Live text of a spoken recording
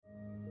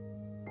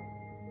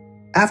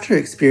After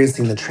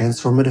experiencing the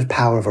transformative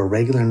power of a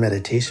regular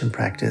meditation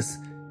practice,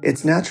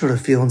 it's natural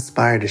to feel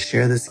inspired to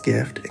share this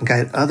gift and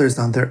guide others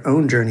on their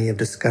own journey of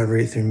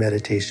discovery through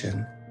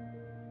meditation.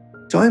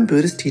 Join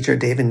Buddhist teacher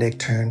David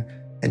Nichtern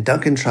and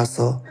Duncan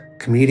Trussell,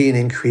 comedian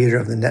and creator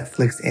of the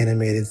Netflix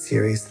animated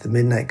series The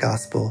Midnight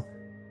Gospel,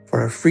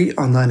 for a free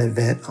online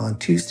event on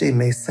Tuesday,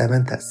 May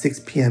 7th at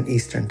 6 p.m.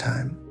 Eastern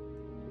Time.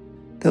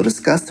 They'll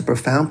discuss the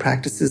profound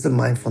practices of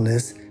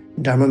mindfulness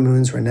in Dharma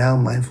Moon's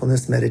renowned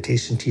mindfulness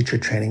meditation teacher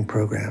training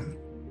program.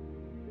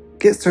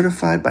 Get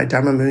certified by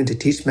Dharma Moon to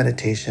teach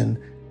meditation,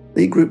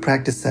 lead group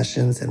practice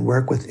sessions, and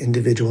work with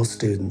individual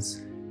students.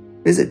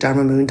 Visit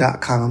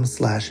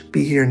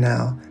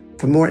dharmamoon.com/beherenow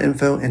for more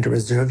info and to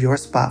reserve your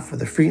spot for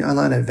the free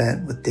online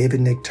event with David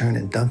Nichtern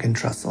and Duncan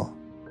Trussell.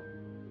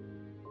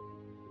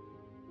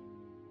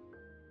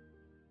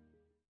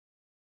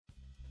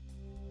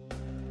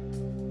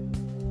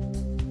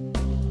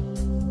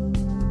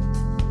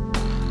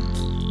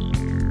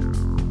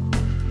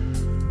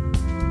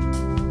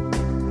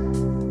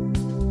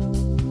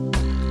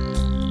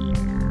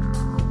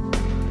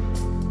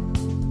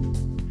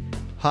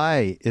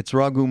 Hi, it's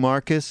Raghu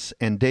Marcus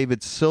and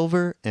David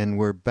Silver, and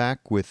we're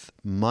back with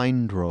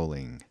Mind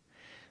Rolling.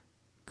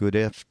 Good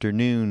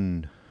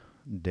afternoon,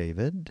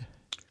 David.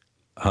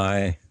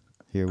 Hi.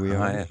 Here we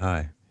are.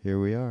 Hi.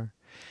 Here we are.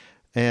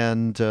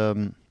 And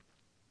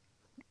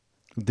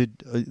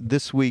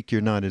this week you're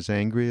not as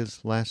angry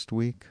as last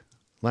week?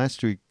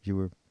 Last week you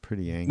were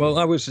pretty angry.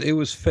 Well, it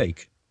was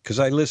fake, because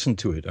I listened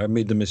to it. I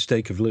made the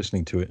mistake of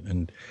listening to it,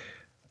 and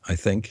I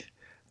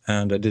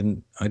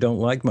don't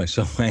like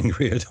myself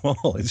angry at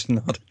all. It's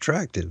not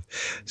attractive.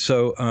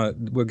 So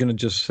we're going to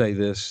just say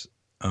this.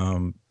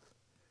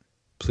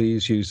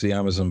 Please use the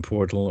Amazon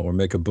portal or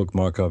make a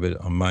bookmark of it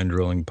on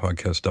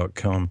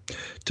mindrollingpodcast.com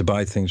to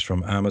buy things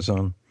from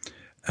Amazon.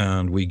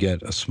 And we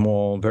get a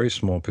very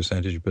small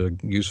percentage, but a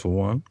useful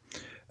one.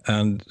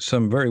 And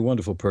some very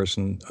wonderful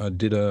person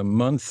did a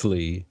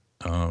monthly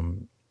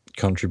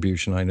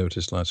contribution, I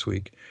noticed last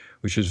week,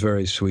 which was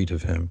very sweet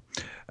of him.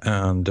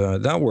 And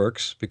that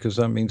works because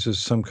that means there's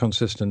some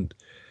consistent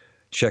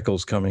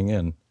shekels coming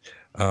in.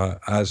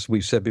 As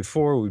we've said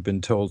before, we've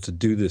been told to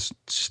do this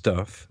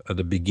stuff at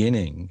the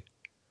beginning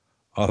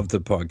of the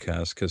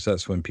podcast because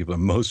that's when people are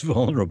most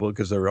vulnerable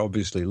because they're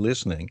obviously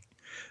listening.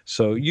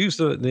 So use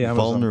the Amazon.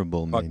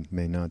 Vulnerable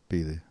may not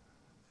be the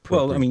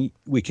appropriate. Well, I mean,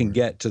 we can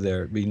get to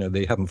their,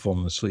 they haven't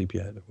fallen asleep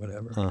yet or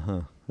whatever.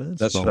 Uh-huh.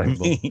 That's vulnerable.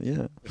 What I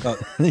mean. Yeah.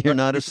 You're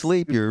not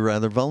asleep. You're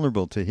rather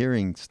vulnerable to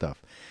hearing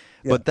stuff.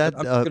 Yeah, but that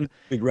I'm going to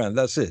big round.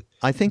 That's it.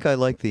 I think I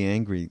like the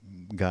angry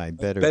guy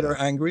better. Better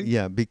angry?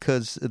 Yeah,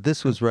 because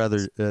this was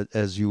rather,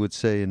 as you would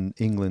say in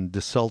England,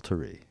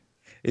 desultory.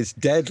 It's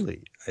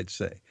deadly, I'd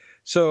say.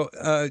 So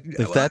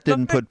if that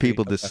didn't put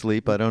people to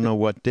sleep, I don't know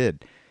what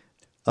did.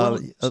 Well,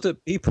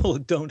 people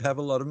don't have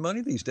a lot of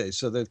money these days,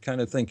 so they're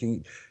kind of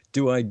thinking,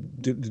 do I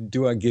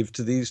give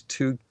to these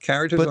two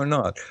characters or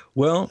not?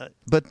 Well,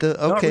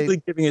 not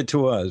really giving it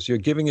to us. You're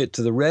giving it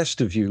to the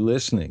rest of you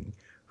listening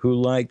who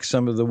like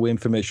some of the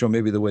information, or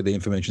maybe the way the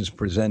information is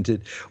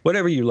presented,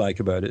 whatever you like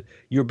about it.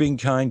 You're being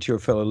kind to your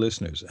fellow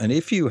listeners. And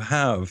if you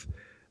have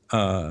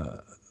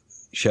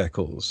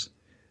shekels,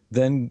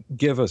 then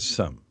give us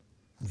some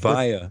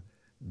via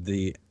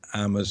the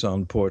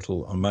Amazon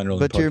portal on Mind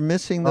Rolling. But you're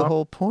missing the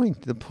whole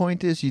point. The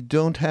point is you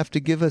don't have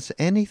to give us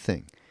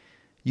anything.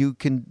 You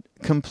can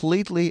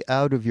completely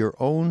out of your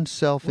own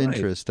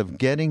self-interest of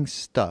getting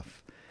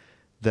stuff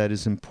that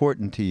is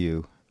important to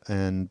you.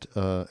 And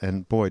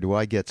boy, do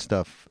I get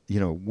stuff,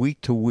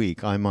 week to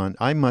week. There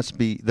must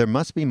be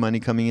money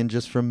coming in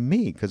just from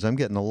me because I'm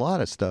getting a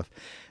lot of stuff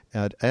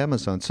at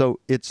Amazon. So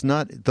it's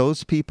not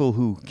those people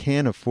who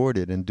can afford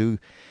it and do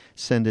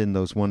send in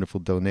those wonderful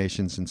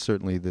donations, and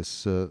certainly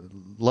this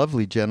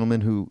lovely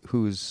gentleman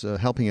who's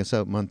helping us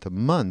out month to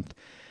month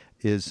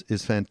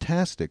is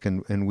fantastic,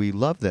 and we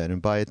love that,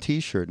 and buy a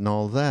T-shirt and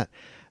all that,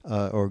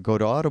 or go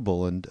to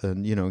Audible and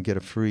get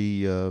a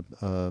free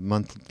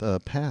month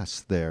pass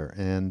there.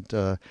 And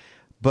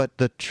but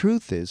the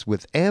truth is,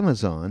 with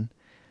Amazon,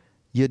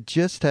 you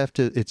just have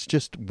to. It's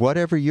just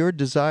whatever your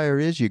desire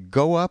is. You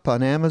go up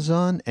on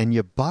Amazon and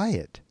you buy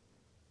it.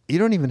 You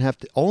don't even have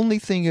to. Only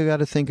thing you got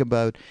to think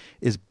about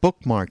is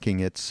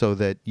bookmarking it so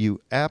that you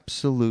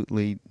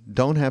absolutely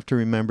don't have to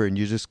remember, and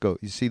you just go.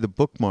 You see the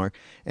bookmark,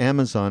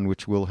 Amazon,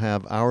 which will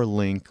have our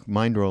link,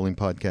 Mind Rolling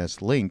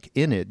Podcast link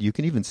in it. You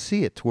can even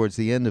see it towards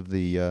the end of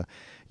the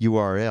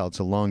URL. It's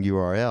a long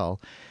URL,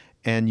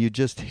 and you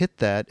just hit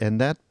that,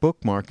 and that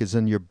bookmark is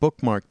in your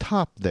bookmark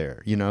top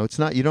there. It's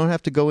not. You don't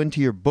have to go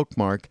into your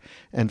bookmark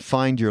and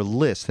find your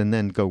list and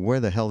then go, where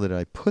the hell did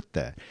I put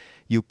that?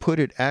 You put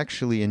it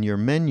actually in your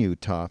menu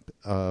top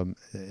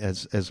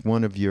as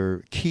one of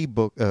your key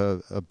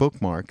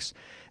bookmarks,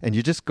 and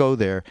you just go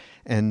there,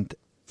 and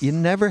you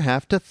never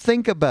have to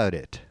think about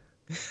it.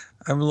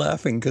 I'm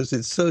laughing because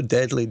it's so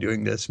deadly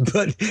doing this,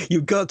 but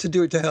you've got to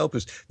do it to help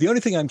us. The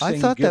only thing I'm saying, I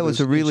thought that was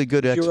a really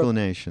good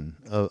explanation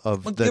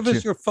of that. Give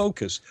us your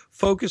focus.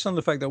 Focus on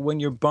the fact that when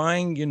you're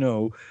buying,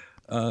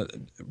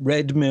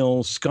 Red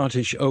Mill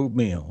Scottish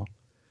oatmeal,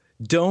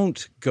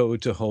 Don't go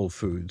to Whole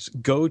Foods.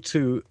 Go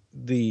to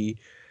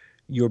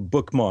your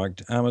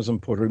bookmarked Amazon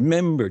portal.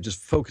 Remember,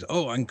 just focus.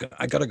 Oh,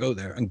 I got to go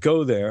there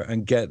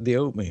and get the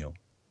oatmeal.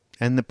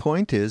 And the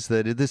point is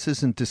that this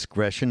isn't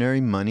discretionary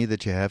money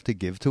that you have to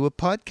give to a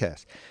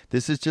podcast.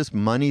 This is just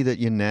money that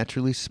you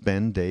naturally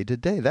spend day to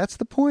day. That's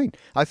the point.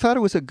 I thought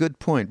it was a good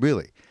point,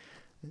 really.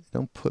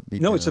 Don't put me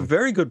down. No, it's a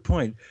very good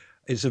point.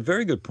 It's a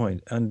very good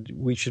point, and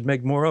we should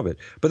make more of it.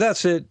 But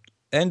that's it.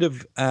 End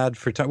of ad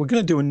for time. We're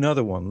going to do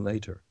another one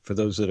later for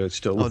those that are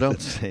still with don't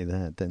it. say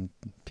that. Then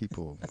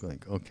people are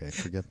like, okay,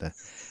 forget that.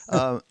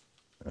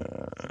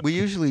 We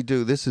usually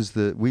do.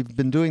 We've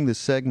been doing this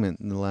segment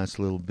in the last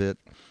little bit.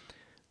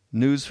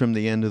 News from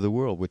the end of the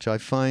world, which I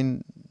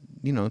find,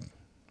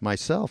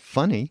 myself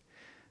funny,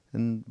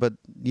 but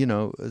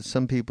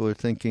some people are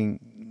thinking,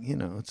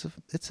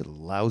 it's a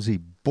lousy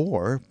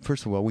bore.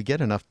 First of all, we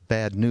get enough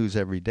bad news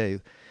every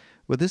day.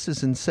 Well, this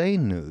is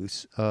insane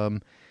news.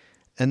 And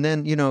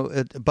then,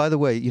 by the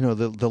way,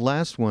 the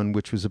last one,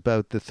 which was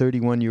about the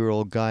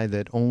 31-year-old guy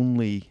that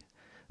only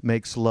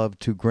makes love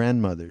to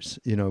grandmothers,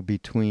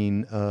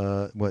 between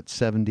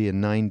 70 and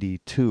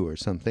 92 or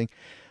something.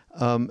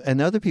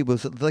 And other people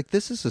like,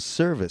 this is a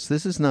service.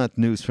 This is not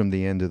news from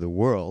the end of the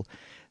world.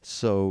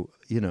 So,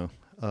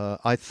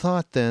 I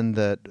thought then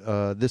that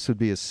this would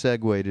be a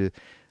segue to,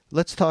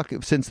 let's talk,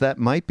 since that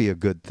might be a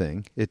good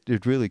thing.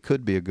 It really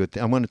could be a good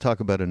thing. I want to talk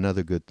about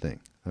another good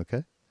thing.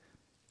 Okay?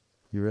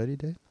 You ready,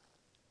 Dave?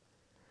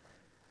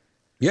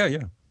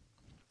 Yeah.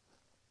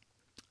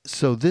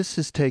 So this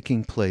is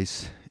taking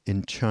place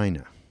in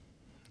China.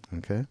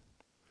 Okay?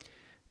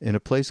 In a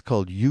place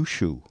called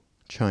Yushu,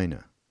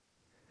 China.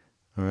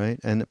 All right,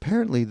 and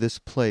apparently this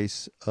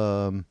place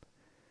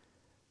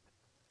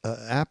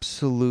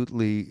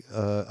absolutely,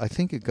 I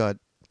think it got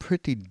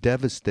pretty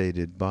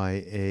devastated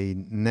by a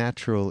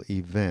natural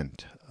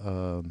event.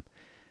 Like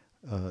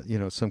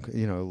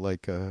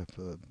a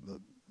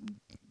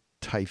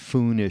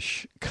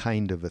typhoonish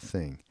kind of a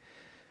thing.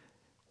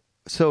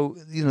 So,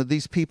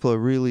 these people are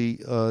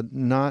really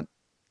not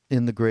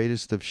in the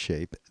greatest of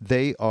shape.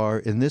 They are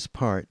in this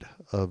part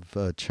of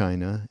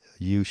China,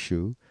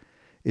 Yushu.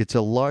 It's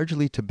a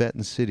largely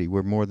Tibetan city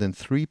where more than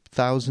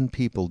 3,000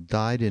 people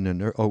died in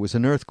it was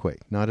an earthquake,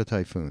 not a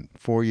typhoon,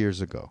 4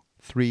 years ago.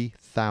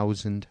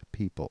 3,000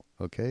 people,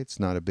 okay? It's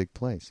not a big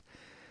place.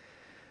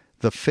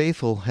 The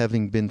faithful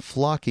having been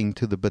flocking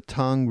to the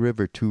Batang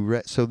River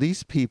so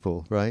these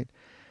people, right,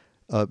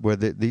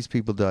 these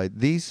people died,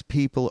 these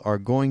people are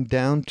going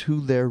down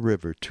to their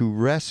river to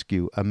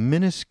rescue a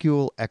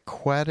minuscule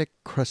aquatic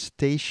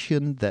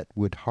crustacean that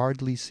would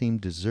hardly seem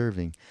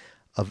deserving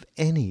of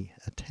any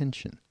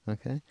attention.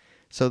 Okay,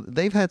 so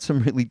they've had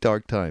some really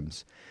dark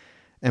times,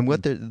 and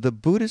what the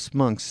Buddhist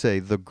monks say,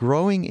 the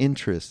growing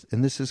interest,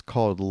 and this is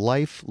called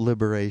life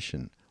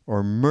liberation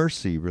or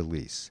mercy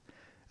release,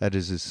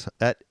 it's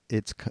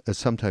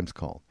sometimes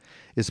called,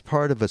 is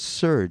part of a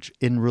surge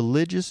in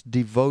religious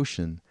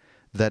devotion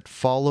that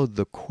followed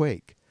the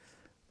quake,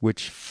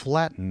 which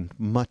flattened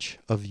much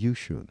of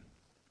Yushun.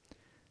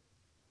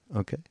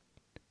 Okay,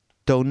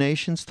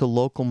 donations to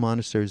local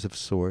monasteries have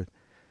soared,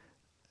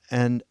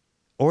 and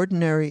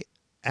ordinary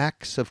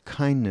acts of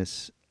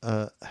kindness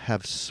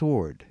have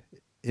soared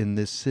in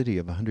this city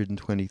of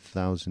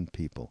 120,000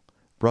 people,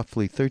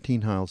 roughly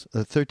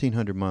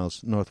 1,300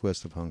 miles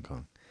northwest of Hong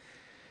Kong.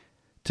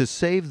 To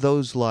save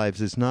those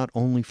lives is not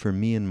only for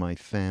me and my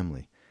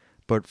family,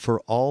 but for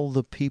all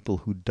the people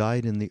who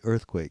died in the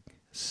earthquake,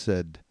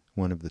 said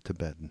one of the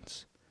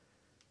Tibetans.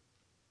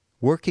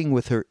 Working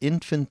with her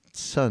infant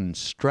son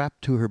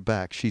strapped to her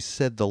back, she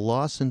said the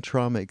loss and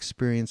trauma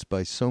experienced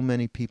by so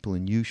many people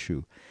in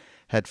Yushu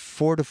had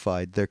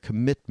fortified their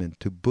commitment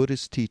to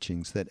Buddhist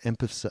teachings that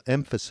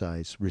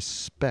emphasize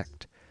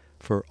respect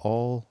for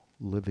all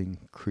living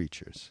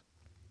creatures.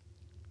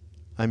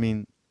 I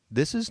mean,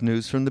 this is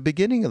news from the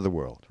beginning of the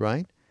world,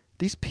 right?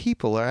 These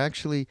people are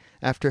actually,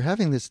 after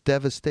having this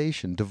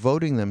devastation,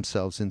 devoting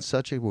themselves in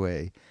such a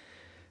way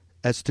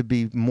as to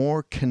be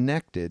more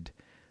connected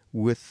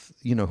with,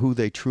 who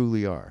they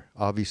truly are,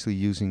 obviously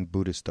using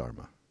Buddhist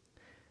Dharma.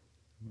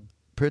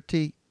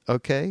 Pretty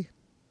okay?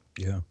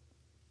 Yeah.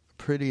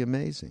 Pretty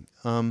amazing.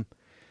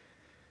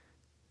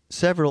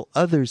 Several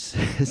others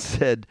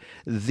said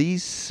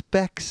these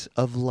specks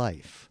of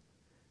life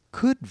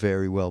could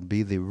very well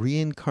be the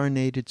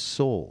reincarnated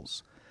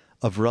souls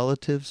of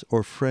relatives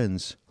or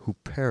friends who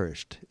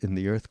perished in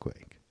the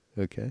earthquake.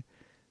 Okay?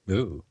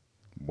 Ooh.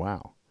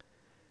 Wow.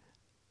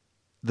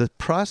 The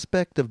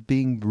prospect of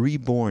being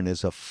reborn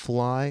as a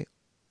fly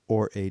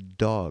or a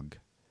dog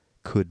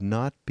could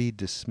not be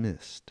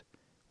dismissed.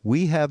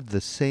 We have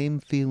the same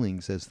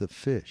feelings as the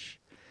fish,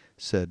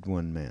 said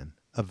one man,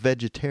 a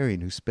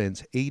vegetarian who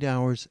spends 8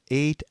 hours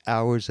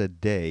a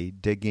day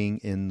digging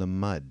in the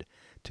mud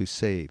to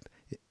save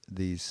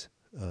these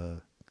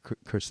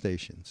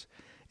crustaceans.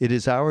 It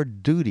is our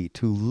duty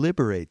to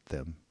liberate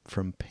them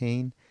from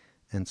pain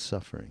and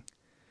suffering.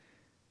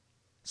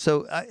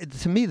 So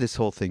to me, this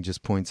whole thing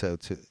just points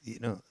out to,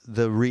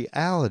 the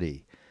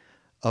reality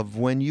of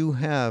when you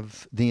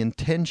have the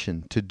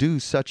intention to do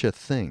such a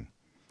thing,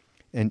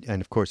 and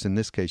of course in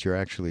this case you're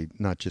actually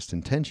not just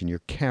intention,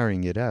 you're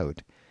carrying it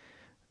out.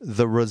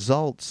 The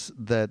results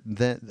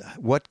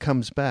what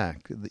comes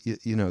back,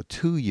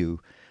 to you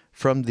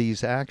from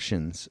these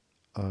actions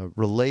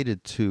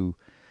related to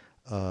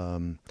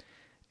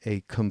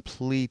a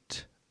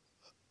complete,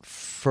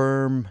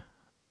 firm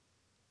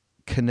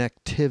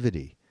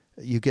connectivity.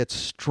 You get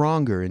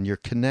stronger in your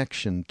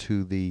connection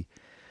to the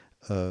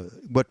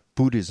what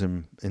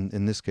Buddhism,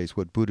 in this case,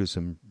 what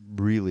Buddhism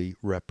really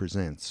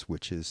represents,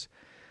 which is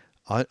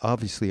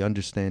obviously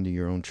understanding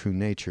your own true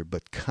nature,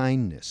 but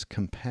kindness,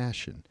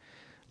 compassion,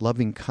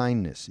 loving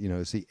kindness,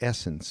 is the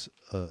essence,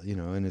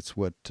 and it's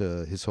what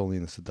His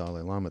Holiness the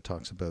Dalai Lama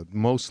talks about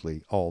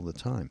mostly all the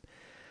time.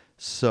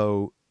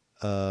 So,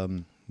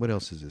 what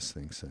else does this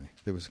thing say?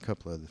 There was a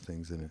couple other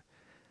things in it.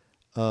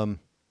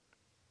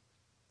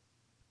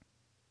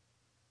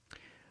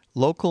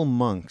 Local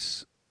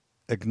monks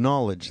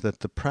acknowledge that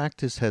the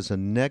practice has a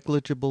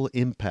negligible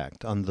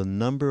impact on the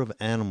number of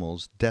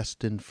animals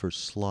destined for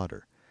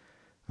slaughter.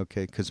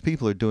 Okay, because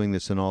people are doing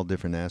this in all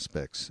different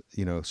aspects,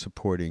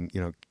 supporting,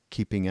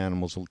 keeping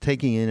animals,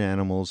 taking in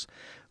animals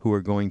who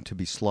are going to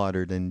be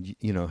slaughtered and,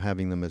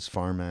 having them as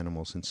farm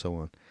animals and so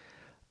on.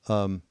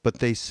 But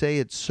they say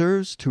it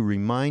serves to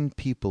remind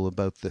people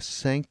about the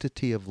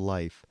sanctity of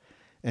life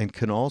and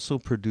can also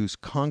produce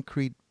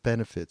concrete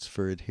benefits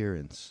for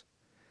adherents.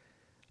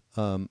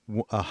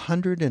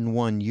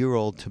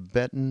 101-year-old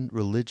Tibetan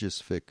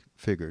religious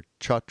figure,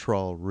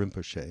 Chotral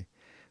Rinpoche,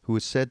 who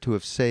is said to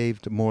have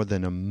saved more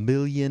than 1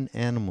 million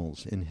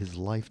animals in his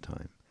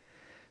lifetime,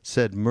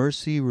 said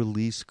mercy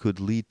release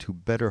could lead to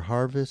better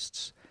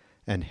harvests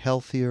and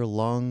healthier,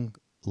 longer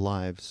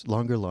lives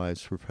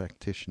for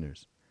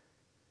practitioners.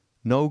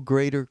 No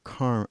greater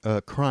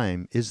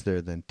crime is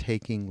there than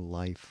taking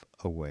life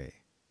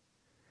away,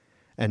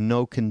 and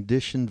no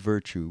conditioned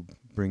virtue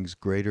brings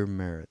greater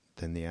merit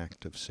than the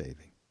act of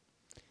saving.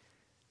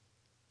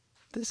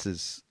 This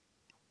is,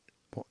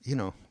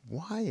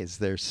 why is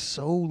there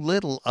so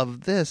little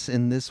of this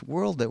in this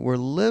world that we're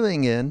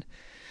living in,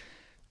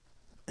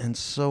 and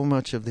so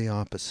much of the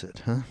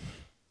opposite, huh?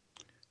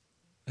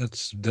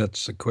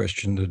 That's a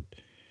question that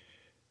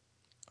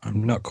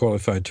I'm not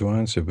qualified to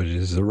answer, but it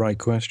is the right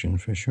question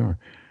for sure.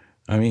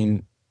 I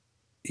mean,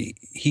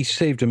 he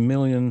saved 1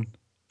 million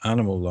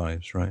animal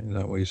lives, right? Is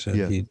that what you said?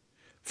 Yeah.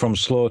 From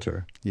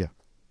slaughter. Yeah.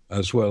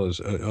 As well as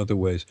other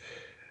ways.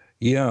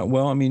 Yeah,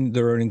 well, I mean,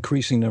 there are an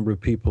increasing number of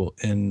people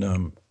in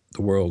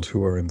the world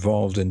who are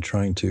involved in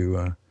trying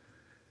to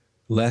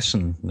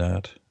lessen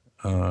that.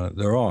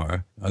 There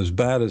are, as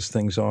bad as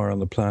things are on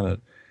the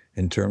planet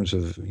in terms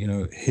of,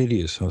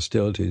 hideous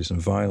hostilities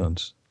and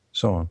violence,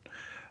 so on.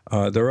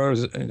 I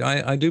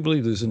do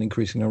believe there's an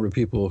increasing number of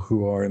people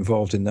who are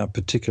involved in that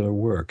particular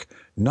work,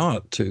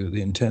 not to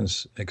the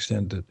intense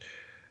extent that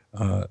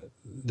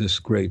this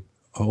great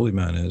holy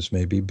man is,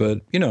 maybe,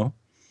 but,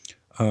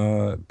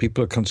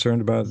 people are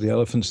concerned about the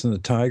elephants and the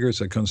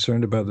tigers, are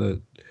concerned about the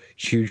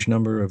huge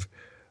number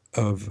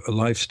of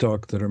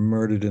livestock that are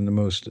murdered in the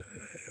most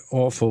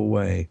awful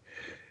way.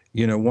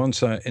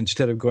 Once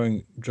instead of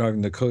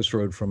driving the coast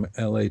road from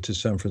LA to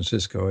San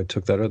Francisco, I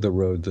took that other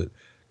road that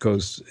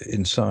goes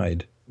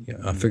inside.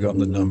 I've forgotten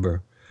the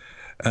number.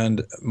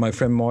 And my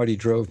friend Marty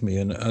drove me,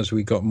 and as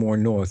we got more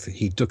north,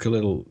 he took a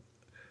little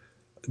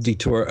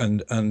detour,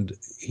 and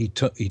he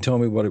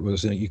told me what it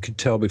was, and you could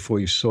tell before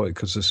you saw it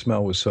because the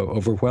smell was so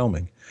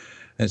overwhelming.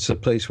 And it's a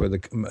place where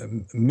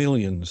the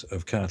millions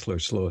of cattle are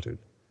slaughtered,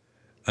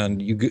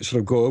 and you sort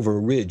of go over a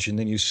ridge, and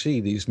then you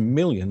see these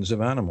millions of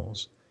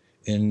animals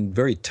in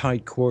very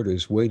tight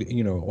quarters,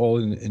 waiting, all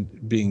in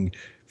being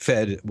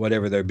fed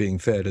whatever they're being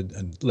fed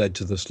and led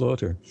to the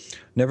slaughter.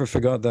 Never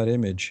forgot that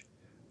image.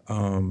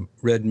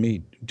 Red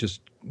meat, just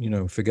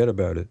forget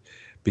about it,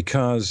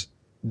 because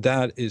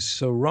that is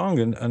so wrong,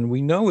 and we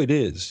know it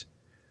is.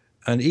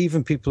 And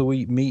even people who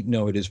eat meat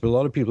know it is, but a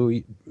lot of people who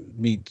eat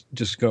meat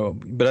just go,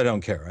 but I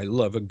don't care. I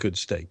love a good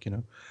steak,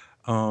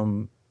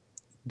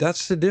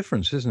 That's the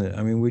difference, isn't it?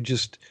 I mean, we're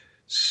just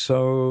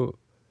so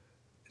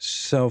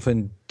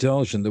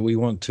self-indulgent that we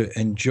want to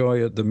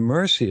enjoy at the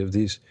mercy of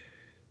these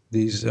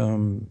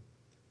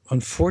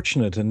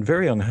unfortunate and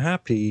very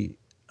unhappy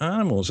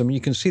animals. I mean,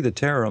 you can see the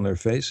terror on their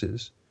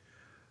faces.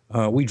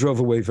 We drove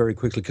away very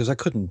quickly because I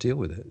couldn't deal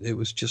with it. It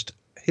was just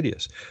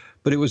hideous.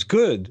 But it was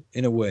good,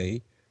 in a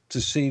way, to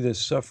see this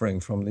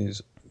suffering from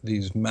these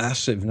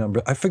massive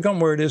numbers. I've forgotten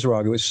where it is,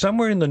 Raghu. It's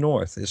somewhere in the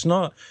north. It's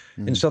not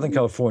in Southern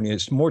California.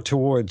 It's more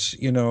towards,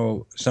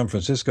 San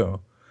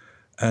Francisco.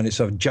 And it's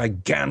a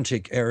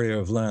gigantic area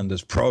of land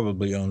that's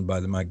probably owned by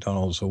the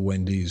McDonald's or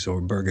Wendy's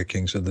or Burger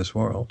Kings of this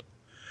world.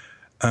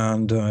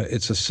 And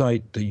it's a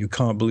site that you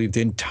can't believe.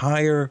 The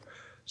entire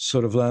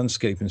sort of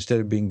landscape, instead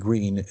of being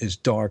green, is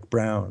dark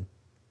brown,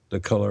 the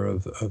color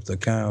of the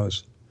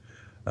cows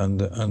and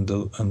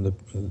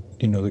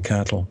the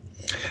cattle.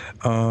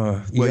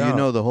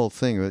 Well, the whole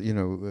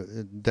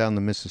thing, down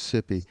the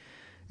Mississippi,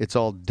 it's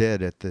all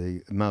dead at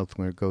the mouth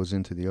when it goes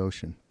into the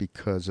ocean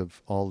because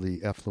of all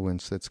the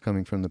effluence that's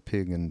coming from the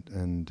pig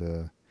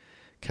and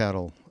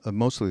cattle,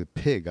 mostly the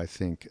pig, I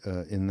think,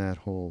 in that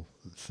whole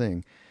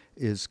thing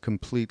is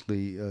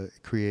completely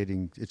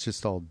creating. It's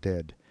just all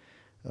dead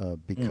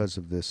because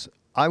of this.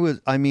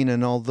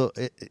 And although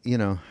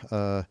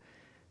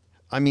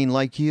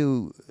like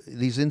you,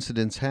 these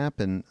incidents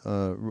happen.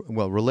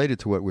 Related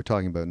to what we're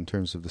talking about in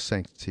terms of the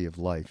sanctity of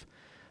life.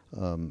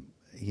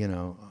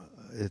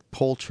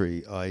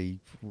 Poultry. I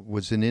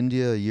was in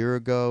India a year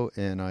ago,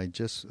 and I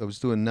was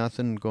doing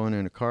nothing, going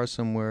in a car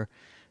somewhere.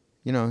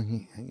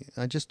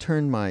 I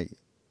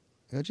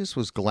just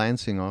was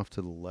glancing off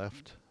to the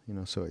left,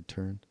 so I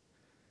turned.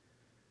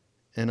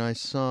 And I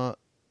saw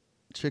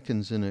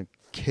chickens in a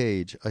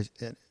cage.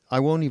 I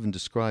won't even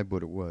describe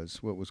what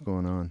was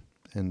going on,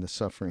 and the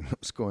suffering that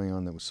was going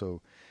on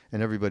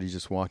and everybody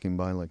just walking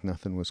by like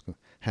nothing was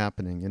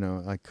happening.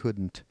 I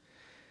couldn't.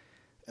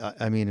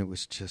 It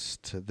was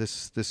just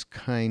this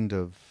kind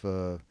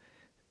of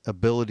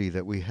ability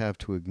that we have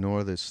to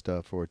ignore this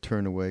stuff or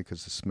turn away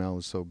because the smell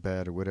is so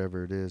bad or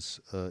whatever it is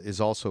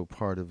also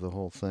part of the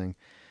whole thing.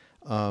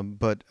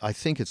 But I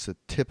think it's the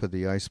tip of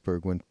the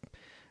iceberg when,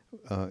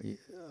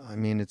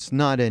 it's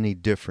not any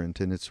different,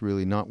 and it's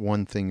really not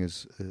one thing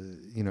is,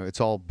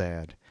 it's all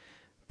bad.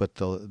 But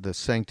the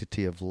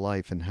sanctity of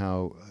life and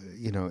how,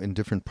 in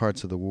different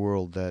parts of the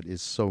world that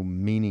is so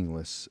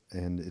meaningless,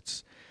 and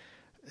it's,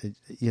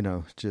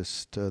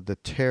 just the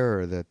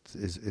terror that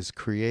is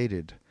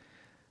created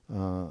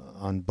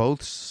on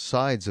both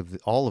sides of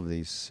all of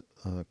these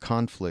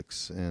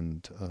conflicts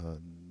and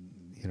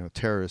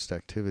terrorist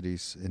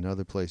activities in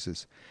other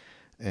places,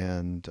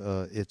 and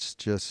it's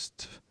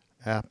just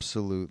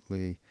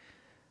absolutely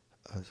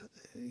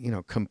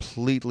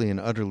completely and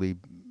utterly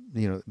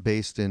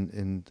based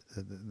in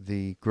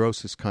the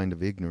grossest kind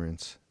of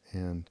ignorance.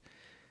 And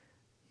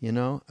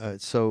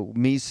so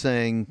me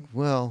saying,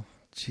 well,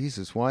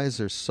 Jesus, why is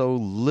there so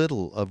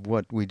little of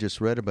what we just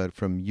read about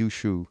from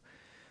Yushu,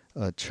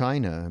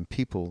 China, and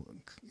people,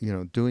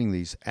 doing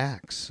these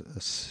acts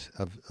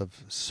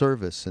of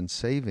service and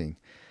saving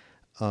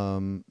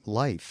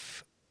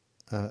life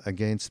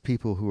against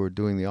people who are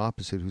doing the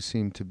opposite, who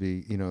seem to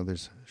be,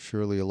 there's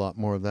surely a lot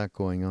more of that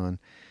going on.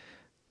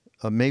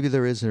 Maybe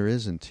there is, there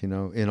isn't.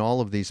 In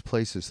all of these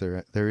places,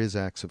 there is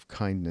acts of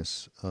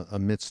kindness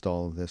amidst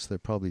all of this. They're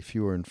probably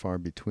fewer and far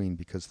between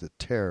because the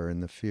terror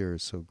and the fear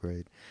is so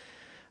great.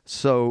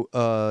 So,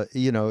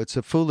 it's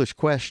a foolish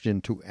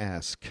question to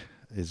ask,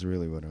 is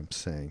really what I'm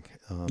saying.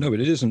 No, but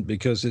it isn't,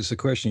 because it's a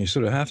question you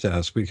sort of have to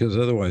ask, because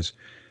otherwise,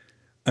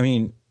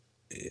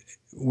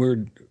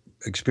 we're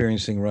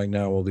experiencing right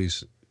now all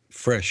these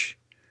fresh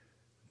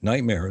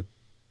nightmare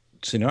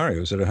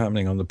scenarios that are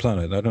happening on the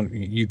planet.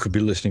 You could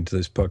be listening to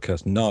this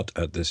podcast not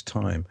at this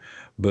time,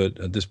 but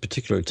at this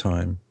particular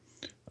time,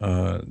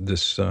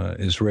 this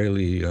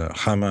Israeli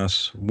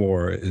Hamas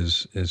war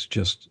is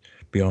just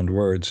beyond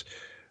words.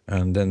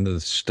 And then the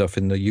stuff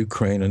in the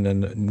Ukraine, and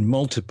then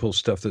multiple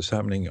stuff that's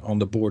happening on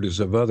the borders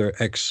of other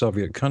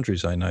ex-Soviet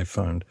countries, I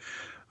found,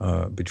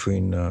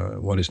 between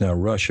what is now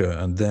Russia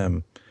and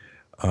them,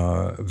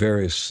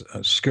 various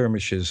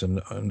skirmishes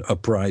and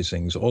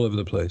uprisings all over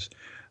the place.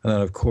 And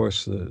then, of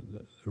course, the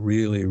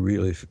really,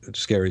 really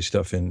scary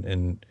stuff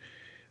in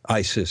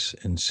ISIS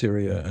in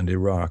Syria and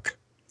Iraq.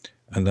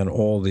 And then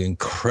all the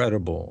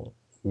incredible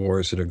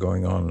wars that are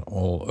going on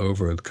all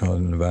over the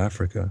continent of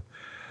Africa.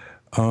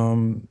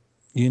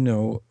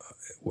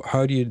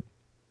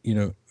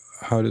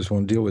 How does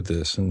one deal with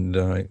this? And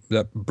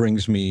that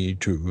brings me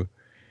to,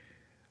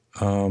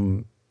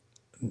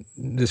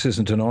 this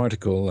isn't an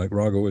article, like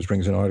Raghu always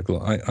brings an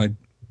article. I've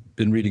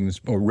been reading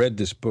this, or read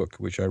this book,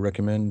 which I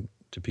recommend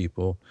to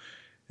people.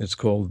 It's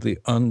called The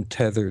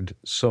Untethered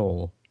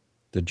Soul,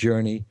 The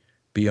Journey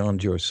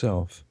Beyond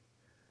Yourself.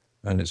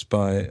 And it's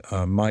by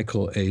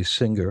Michael A.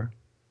 Singer.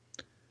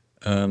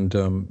 And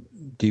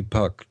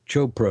Deepak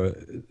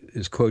Chopra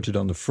is quoted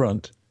on the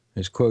front.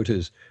 His quote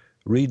is,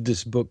 "Read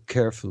this book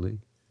carefully,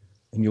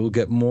 and you'll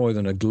get more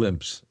than a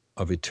glimpse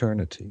of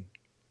eternity."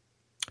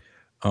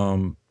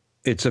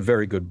 It's a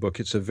very good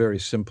book. It's a very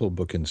simple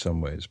book in some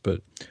ways.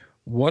 But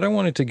what I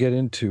wanted to get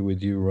into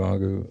with you,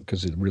 Raghu,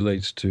 because it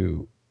relates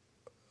to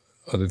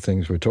other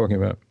things we're talking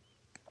about,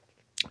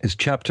 is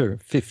chapter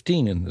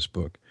 15 in this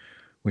book,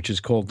 which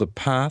is called The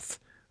Path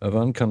of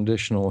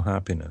Unconditional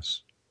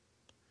Happiness.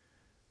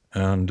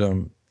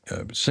 And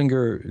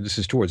Singer, this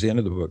is towards the end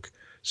of the book,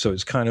 so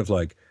it's kind of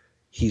like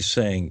he's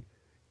saying,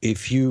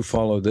 if you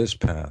follow this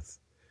path,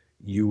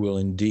 you will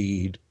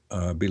indeed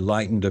be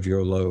lightened of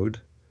your load,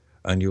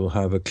 and you will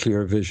have a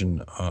clear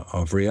vision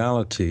of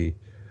reality,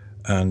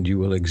 and you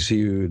will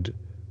exude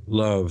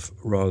love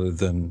rather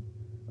than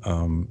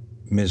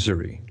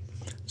misery.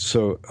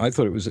 So I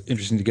thought it was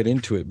interesting to get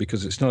into it,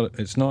 because it's not,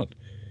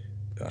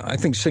 I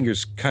think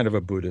Singer's kind of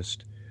a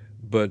Buddhist,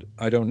 but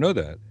I don't know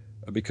that,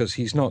 because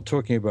he's not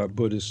talking about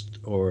Buddhist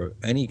or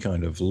any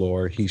kind of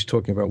lore. He's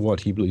talking about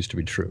what he believes to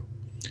be true.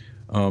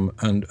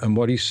 And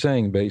what he's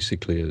saying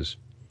basically is,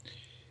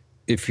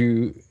 if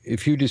you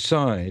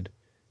decide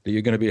that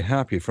you're going to be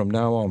happy from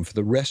now on for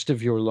the rest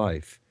of your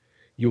life,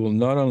 you will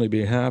not only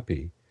be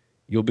happy,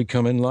 you'll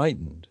become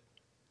enlightened.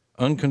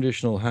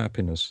 Unconditional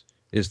happiness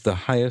is the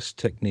highest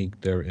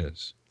technique there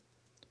is.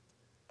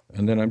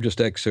 And then I'm just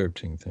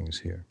excerpting things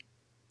here.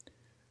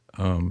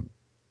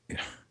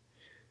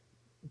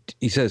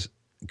 He says,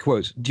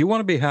 quotes, "Do you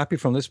want to be happy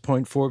from this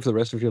point forward for the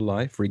rest of your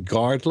life,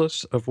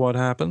 regardless of what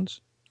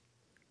happens?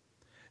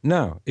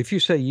 Now, if you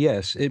say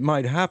yes, it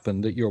might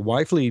happen that your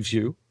wife leaves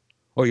you,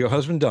 or your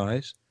husband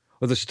dies,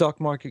 or the stock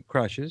market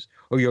crashes,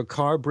 or your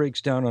car breaks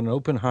down on an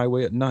open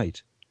highway at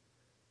night.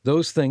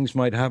 Those things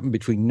might happen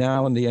between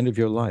now and the end of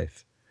your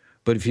life.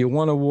 But if you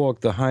want to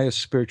walk the highest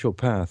spiritual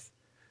path,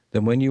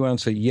 then when you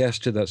answer yes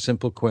to that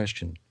simple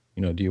question,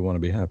 do you want to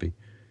be happy?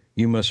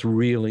 You must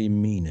really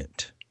mean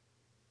it.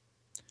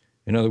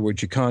 In other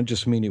words, you can't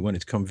just mean it when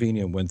it's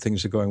convenient, when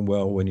things are going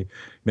well, when you're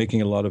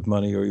making a lot of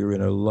money, or you're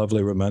in a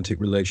lovely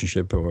romantic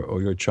relationship, or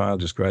your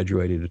child just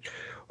graduated,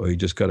 or you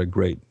just got a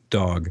great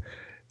dog.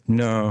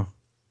 No,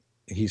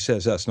 he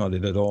says that's not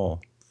it at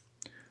all.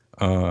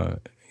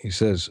 He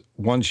says,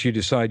 once you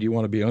decide you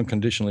want to be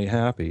unconditionally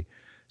happy,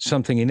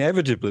 something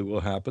inevitably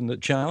will happen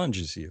that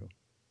challenges you.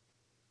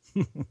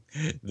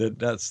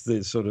 That's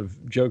the sort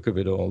of joke of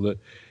it all, that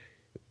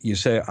you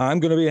say, I'm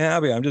going to be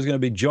happy. I'm just going to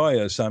be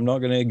joyous. I'm not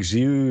going to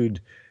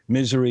exude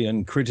misery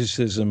and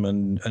criticism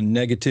and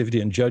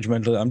negativity and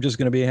judgmental. I'm just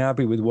going to be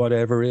happy with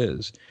whatever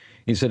is.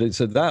 He said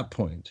it's at that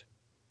point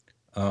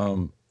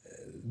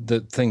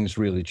that things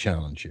really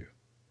challenge you.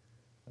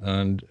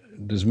 And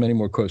there's many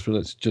more quotes, but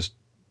let's just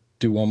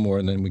do one more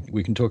and then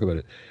we can talk about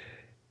it.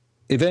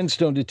 Events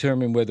don't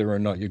determine whether or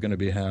not you're going to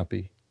be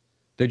happy.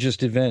 They're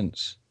just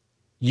events.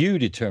 You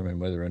determine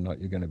whether or not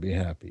you're going to be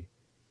happy.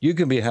 You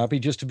can be happy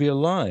just to be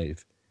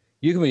alive.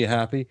 You can be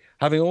happy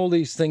having all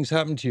these things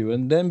happen to you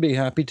and then be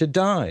happy to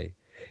die.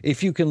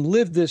 If you can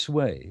live this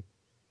way,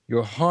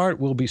 your heart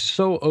will be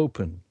so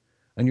open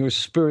and your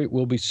spirit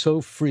will be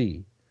so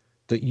free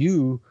that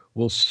you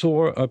will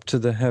soar up to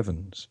the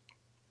heavens.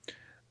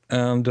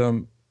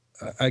 And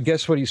I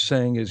guess what he's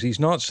saying is, he's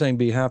not saying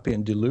be happy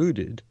and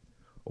deluded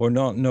or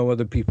not know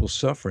other people's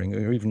suffering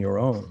or even your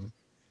own.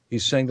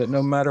 He's saying that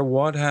no matter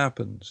what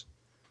happens,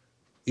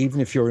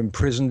 even if you're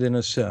imprisoned in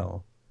a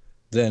cell,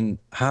 then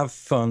have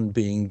fun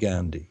being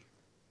Gandhi.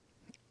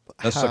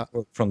 That's a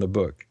quote from the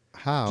book.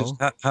 How? Just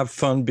have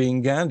fun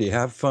being Gandhi.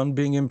 Have fun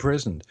being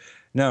imprisoned.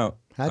 Now,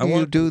 how do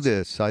you do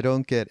this? I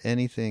don't get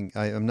anything.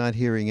 I'm not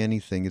hearing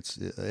anything. It's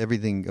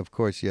everything, of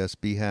course, yes,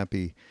 be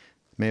happy.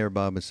 Mayor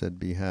Baba said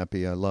be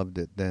happy. I loved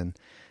it then,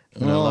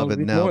 and I love it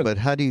now. But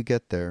how do you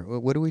get there?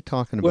 What are we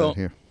talking about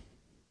here?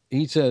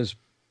 He says,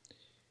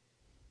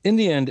 in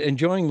the end,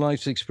 enjoying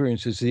life's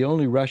experience is the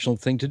only rational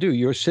thing to do.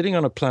 You're sitting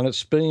on a planet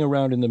spinning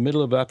around in the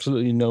middle of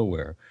absolutely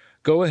nowhere.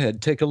 Go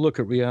ahead, take a look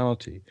at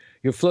reality.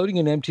 You're floating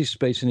in empty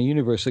space in a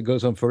universe that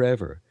goes on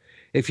forever.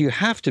 If you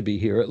have to be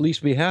here, at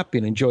least be happy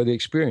and enjoy the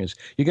experience.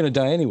 You're going to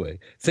die anyway.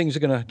 Things are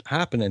going to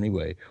happen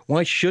anyway.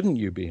 Why shouldn't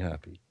you be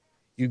happy?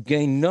 You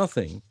gain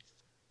nothing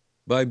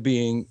by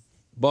being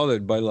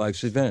bothered by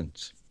life's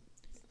events.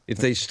 If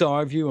they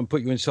starve you and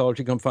put you in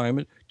solitary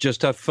confinement,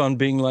 just have fun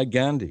being like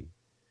Gandhi.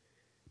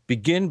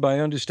 Begin by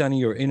understanding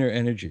your inner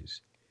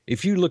energies.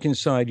 If you look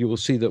inside, you will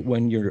see that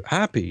when you're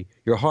happy,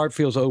 your heart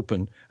feels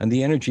open and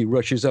the energy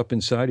rushes up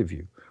inside of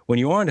you. When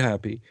you aren't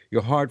happy,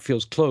 your heart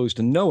feels closed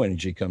and no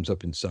energy comes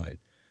up inside.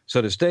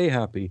 So to stay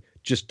happy,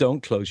 just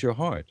don't close your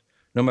heart.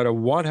 No matter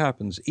what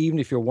happens, even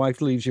if your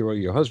wife leaves you or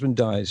your husband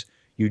dies,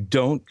 you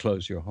don't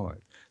close your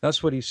heart.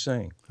 That's what he's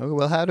saying. Oh,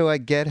 well, how do I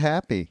get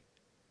happy?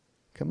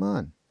 Come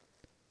on.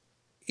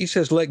 He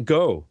says, let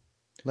go.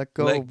 Let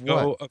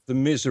go of the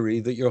misery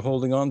that you're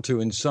holding on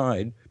to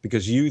inside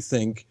because you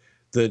think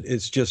that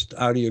it's just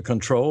out of your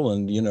control.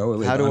 And,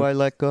 how do I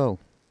let go?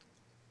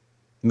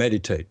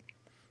 Meditate.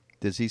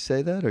 Does he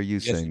say that, or are you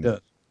saying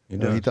that?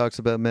 He talks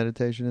about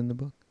meditation in the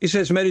book? He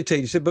says meditate.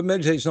 He said, but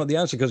meditate is not the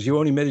answer because you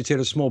only meditate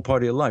a small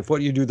part of your life. What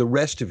do you do the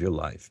rest of your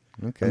life?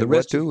 Okay, and the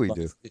rest what do we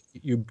do?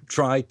 You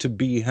try to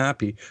be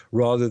happy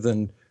rather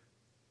than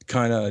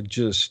kind of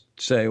just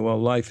say, well,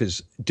 life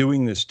is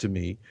doing this to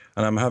me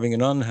and I'm having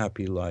an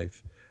unhappy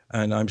life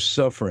and I'm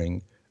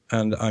suffering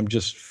and I'm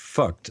just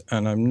fucked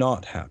and I'm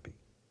not happy.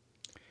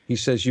 He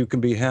says you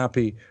can be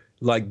happy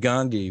like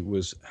Gandhi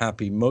was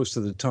happy most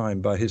of the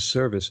time by his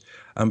service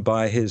and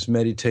by his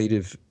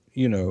meditative,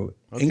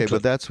 Okay,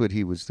 but that's what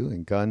he was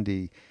doing.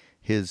 Gandhi,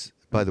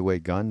 by the way,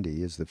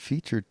 Gandhi is the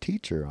featured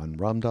teacher on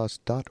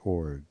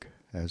ramdas.org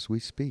as we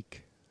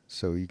speak.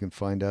 So you can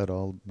find out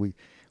we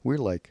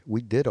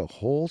did a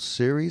whole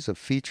series of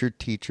featured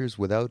teachers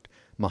without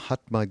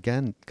Mahatma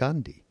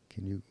Gandhi.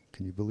 Can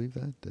you believe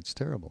that? That's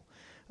terrible.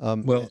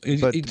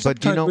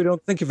 Sometimes we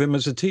don't think of him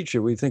as a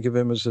teacher. We think of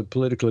him as a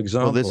political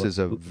example. Well, this is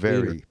a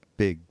very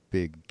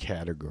big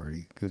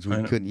category because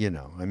we couldn't,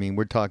 I mean,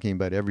 we're talking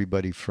about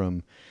everybody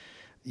from,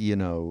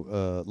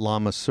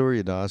 Lama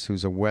Suryadas,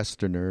 who's a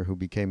Westerner who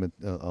became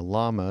a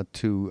Lama,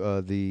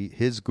 to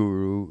his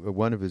guru,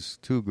 one of his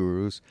two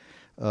gurus,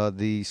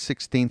 the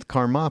 16th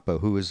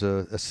Karmapa, who is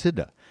a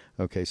Siddha.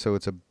 Okay, so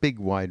it's a big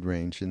wide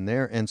range in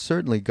there, and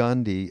certainly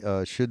Gandhi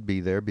should be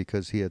there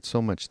because he had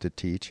so much to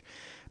teach.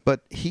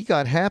 But he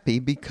got happy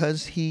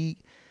because he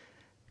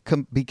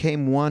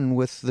became one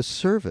with the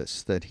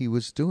service that he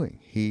was doing.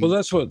 Well,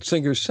 that's what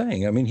Singer's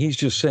saying. I mean, he's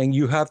just saying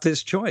you have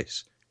this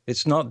choice.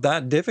 It's not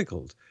that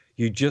difficult.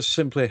 You just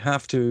simply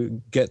have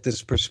to get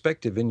this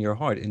perspective in your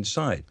heart,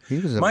 inside.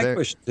 My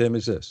question to him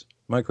is this.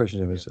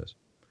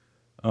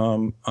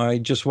 I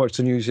just watched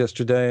the news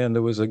yesterday, and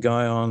there was a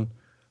guy on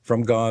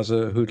from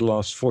Gaza who'd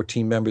lost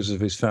 14 members of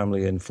his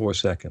family in 4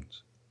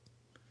 seconds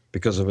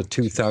because of a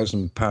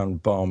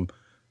 2,000-pound bomb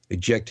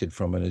ejected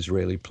from an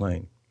Israeli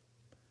plane.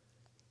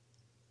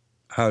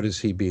 How does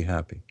he be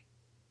happy?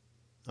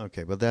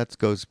 Okay, well, that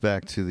goes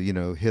back to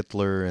the,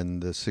 Hitler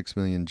and the 6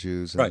 million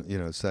Jews. And, right.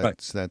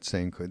 It's that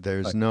same.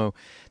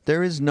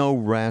 There is no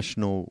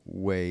rational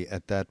way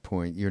at that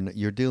point.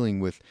 You're dealing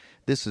with,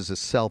 this is a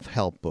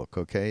self-help book.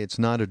 Okay, it's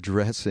not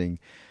addressing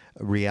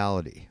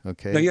reality.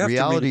 Okay, no,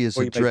 reality is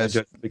addressed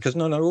because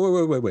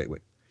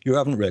wait. You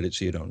haven't read it,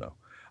 so you don't know.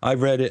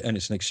 I've read it, and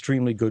it's an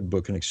extremely good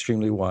book and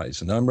extremely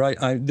wise. And I'm right.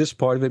 This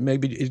part of it,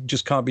 maybe it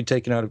just can't be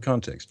taken out of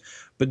context.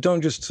 But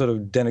don't just sort of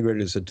denigrate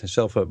it as a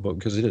self-help book,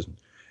 because it isn't.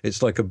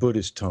 It's like a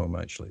Buddhist tome,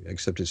 actually,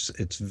 except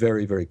it's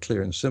very, very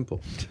clear and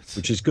simple,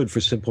 which is good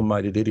for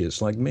simple-minded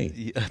idiots like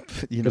me.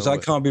 Because I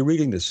can't be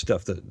reading this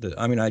stuff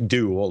I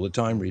do all the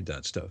time read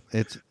that stuff.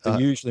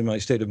 But usually my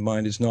state of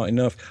mind is not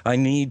enough. I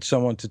need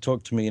someone to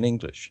talk to me in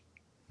English.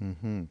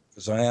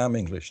 Because I am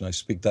English and I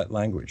speak that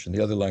language, and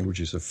the other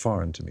languages are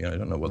foreign to me. I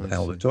don't know what the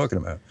hell they're talking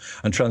about.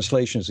 And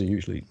translations are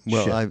usually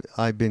shit.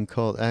 I've been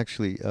called,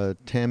 actually,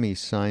 Tammy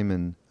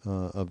Simon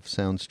of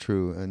Sounds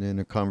True, and in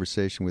a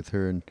conversation with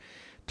her and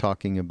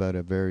talking about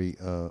a very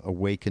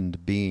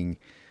awakened being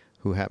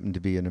who happened to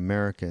be an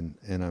American,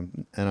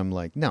 and I'm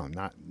like, no,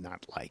 not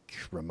like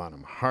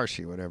Ramana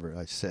Maharshi, whatever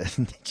I said.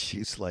 And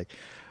she's like,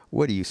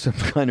 what are you, some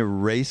kind of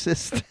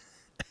racist?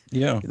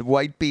 Yeah,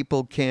 white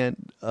people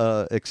can't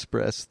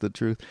express the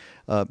truth.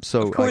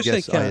 So of course I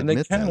guess they can. I admit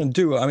they can that. And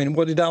do. I mean,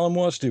 what did Alan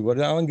Watts do? What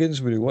did Allen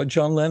Ginsberg do? What did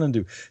John Lennon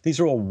do?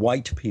 These are all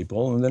white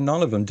people, and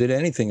none of them did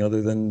anything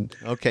other than.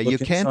 Okay, you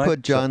can't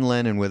put John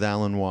Lennon with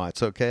Alan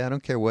Watts. Okay, I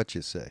don't care what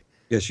you say.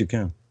 Yes, you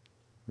can.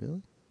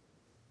 Really?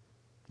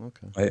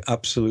 Okay. I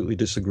absolutely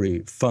disagree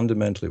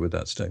fundamentally with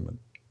that statement.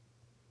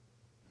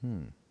 All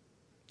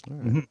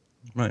right. Mm-hmm.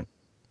 Right.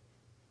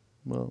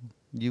 Well,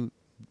 you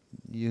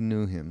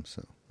knew him,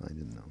 so I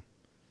didn't know.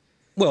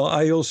 Well,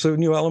 I also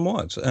knew Alan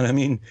Watts. And I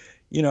mean,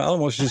 Alan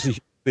Watts was just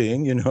a human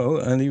being,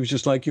 and he was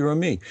just like you or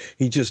me.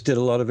 He just did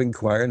a lot of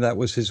inquiry, and that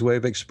was his way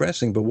of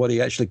expressing. But what he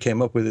actually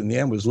came up with in the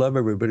end was love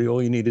everybody.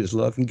 All you need is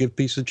love and give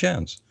peace a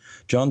chance.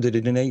 John did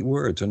it in 8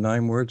 words or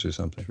 9 words or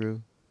something.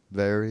 True.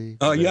 Very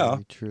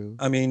true.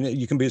 I mean,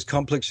 you can be as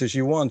complex as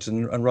you want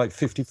and write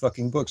 50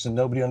 fucking books and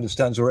nobody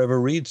understands or ever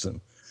reads them.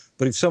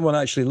 But if someone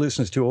actually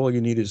listens to All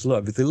You Need Is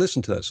Love, if they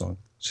listen to that song,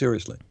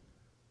 seriously.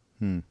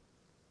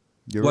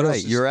 You're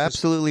right. You're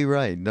absolutely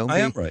right. I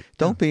am right.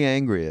 Don't be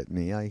angry at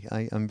me.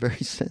 I'm very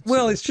sensitive.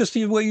 Well, it's just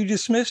the way you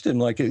dismissed him.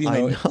 Like, I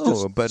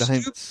know, but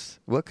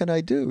what can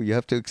I do? You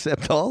have to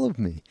accept all of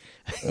me.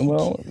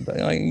 Well,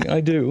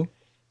 I do.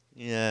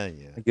 Yeah.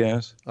 I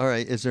guess. All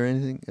right. Is there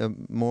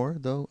anything more,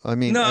 though? I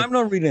mean, no, I'm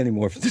not reading any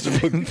more for this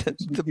book.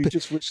 You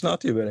just wish not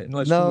to about it.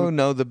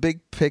 No. The big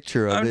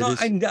picture of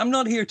I'm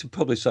not here to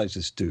publicize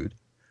this dude.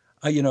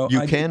 You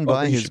can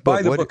buy his book.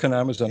 Buy the book on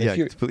Amazon. Yeah,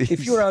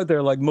 if you're out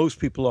there like most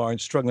people are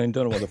and struggling and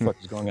don't know what the fuck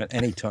is going on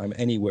anytime,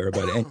 anywhere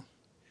about it,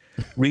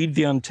 read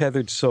The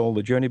Untethered Soul: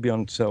 The Journey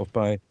Beyond Self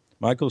by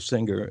Michael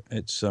Singer.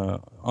 It's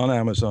on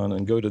Amazon,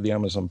 and go to the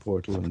Amazon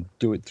portal and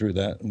do it through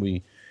that. And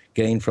we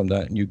gain from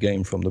that, and you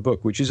gain from the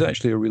book, which is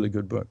actually a really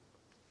good book.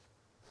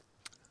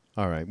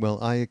 All right. Well,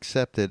 I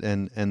accept it,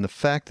 and the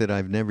fact that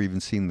I've never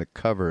even seen the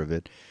cover of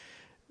it,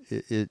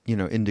 it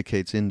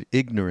indicates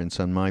ignorance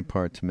on my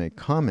part to make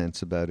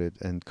comments about it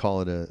and call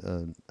it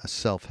a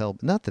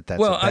self-help. Not that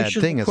that's a bad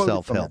thing, a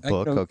self-help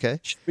book, okay? You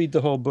should read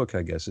the whole book,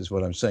 I guess, is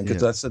what I'm saying,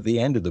 because that's at the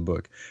end of the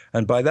book.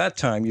 And by that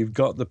time, you've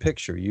got the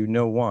picture. You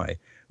know why,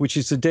 which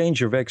is the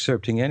danger of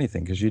excerpting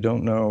anything, because you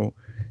don't know,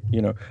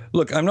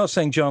 Look, I'm not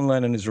saying John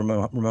Lennon is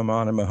Ramana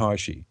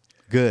Maharshi.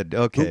 Good.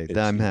 Okay.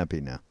 I'm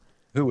happy now.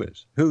 Who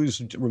is? Who's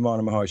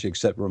Ramana Maharshi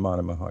except Ramana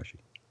Maharshi?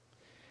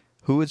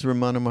 Who is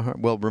Ramana Maharshi?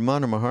 Well,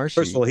 Ramana Maharshi...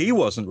 First of all, he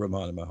wasn't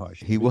Ramana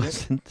Maharshi. He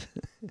wasn't.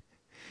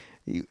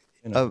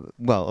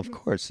 Well, of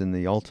course, in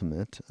the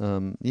ultimate,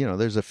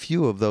 there's a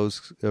few of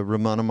those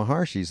Ramana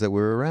Maharshis that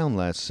were around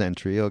last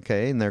century,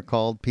 okay? And they're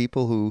called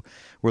people who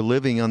were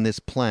living on this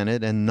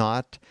planet and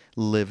not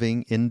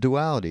living in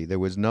duality. There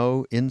was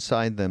no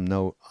inside them,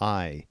 no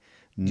I.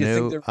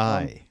 No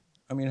I.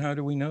 I mean, how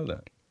do we know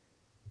that?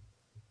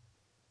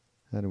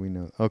 How do we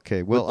know?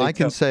 Okay, well, I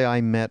can say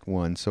I met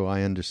one, so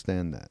I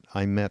understand that.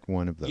 I met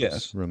one of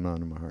those,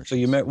 Ramana Maharshi. So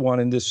you met one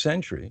in this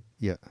century?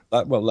 Yeah.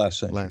 Last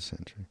century. Last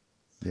century,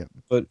 yeah.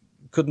 But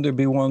couldn't there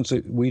be ones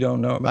that we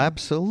don't know about?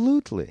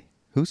 Absolutely.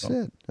 Who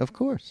said? Of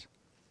course.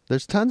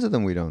 There's tons of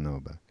them we don't know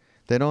about.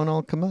 They don't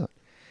all come out.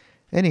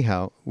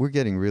 Anyhow, we're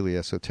getting really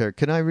esoteric.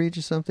 Can I read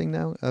you something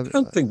now? I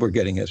don't think we're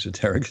getting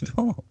esoteric at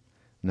all.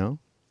 No?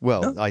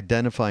 Well,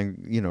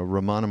 identifying,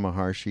 Ramana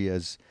Maharshi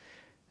as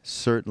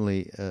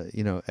certainly,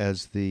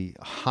 as the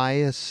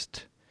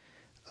highest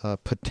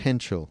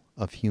potential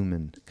of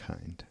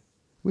humankind,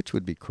 which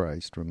would be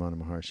Christ, Ramana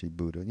Maharshi,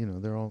 Buddha. You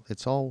know,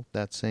 it's all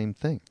that same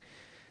thing.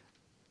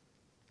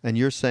 And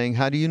you're saying,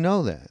 how do you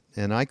know that?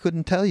 And I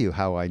couldn't tell you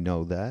how I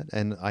know that.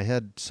 And I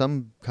had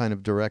some kind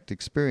of direct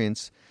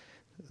experience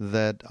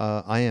that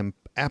I am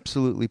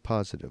absolutely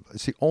positive.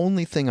 It's the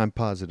only thing I'm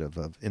positive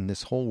of in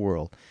this whole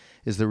world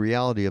is the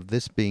reality of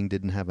this being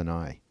didn't have an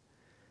eye.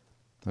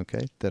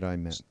 Okay? That I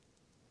met.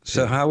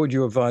 So how would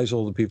you advise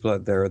all the people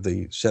out there,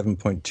 the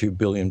 7.2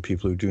 billion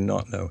people who do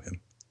not know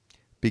him?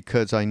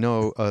 Because I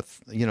know,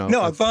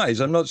 No, advise.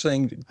 I'm not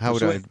saying... How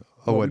would I...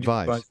 Oh,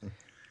 advise.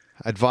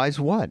 Advise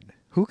what?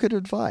 Who could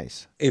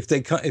advise? If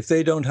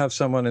they don't have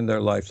someone in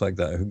their life like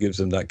that who gives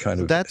them that kind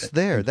of... That's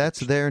there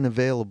and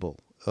available.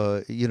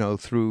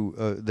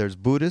 Through... there's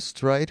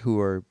Buddhists, right,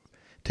 who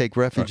take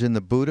refuge in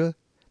the Buddha.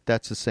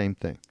 That's the same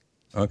thing.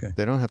 Okay.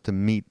 They don't have to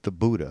meet the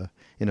Buddha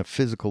in a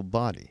physical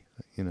body.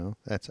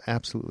 That's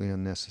absolutely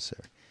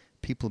unnecessary.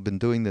 People have been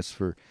doing this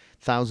for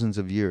thousands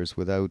of years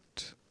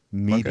without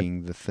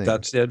meeting the thing.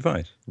 That's the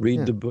advice.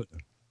 Read the Buddha.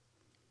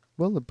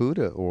 Well, the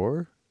Buddha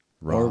or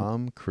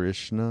Ram,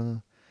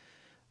 Krishna,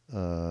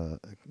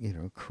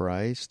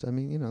 Christ. I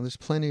mean, there's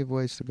plenty of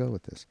ways to go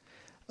with this.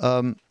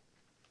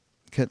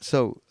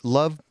 So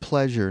love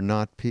pleasure,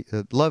 not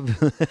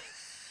love.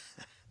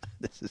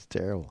 This is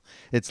terrible.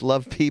 It's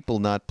love people,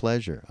 not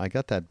pleasure. I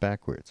got that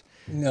backwards.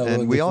 No,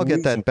 and we all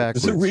get that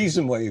backwards. There's a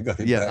reason why you got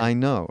it backwards. I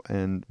know,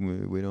 and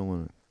we don't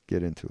want to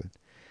get into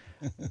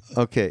it.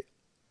 Okay.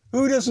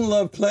 Who doesn't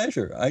love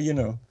pleasure?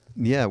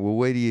 Yeah, well,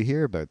 wait till you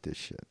hear about this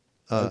shit.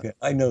 Okay,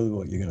 I know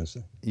what you're going to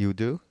say. You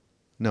do?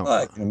 No.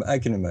 I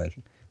can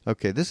imagine.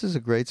 Okay, this is a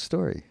great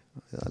story.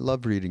 I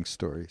love reading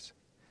stories.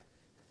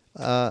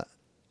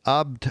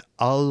 Abd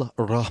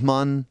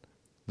al-Rahman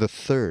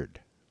III,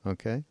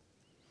 okay,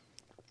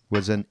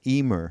 was an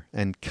emir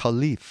and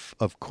caliph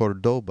of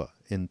Cordoba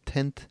in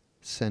 10th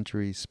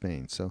century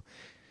Spain. So,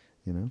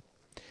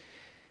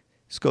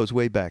 this goes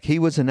way back. He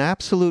was an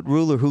absolute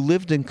ruler who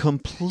lived in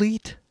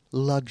complete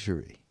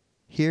luxury.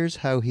 Here's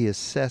how he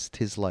assessed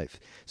his life.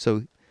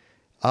 So,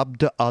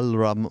 Abd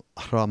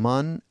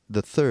al-Rahman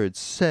III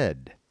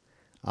said,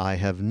 I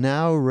have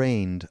now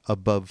reigned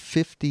above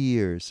 50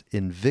 years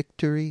in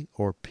victory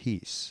or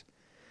peace,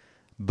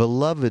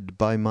 beloved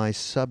by my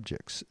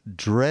subjects,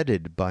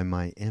 dreaded by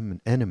my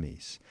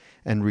enemies,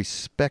 and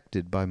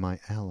respected by my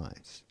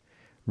allies.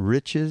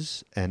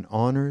 Riches and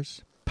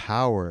honors,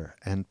 power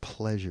and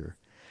pleasure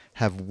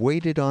have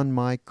waited on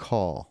my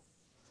call,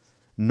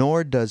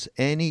 nor does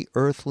any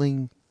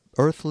earthly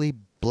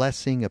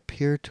blessing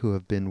appear to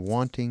have been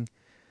wanting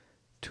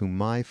to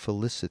my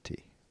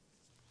felicity.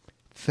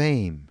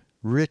 Fame,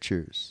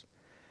 riches,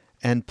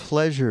 and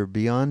pleasure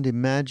beyond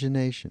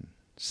imagination.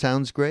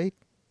 Sounds great?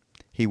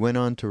 He went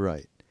on to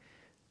write,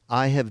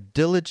 I have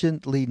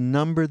diligently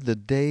numbered the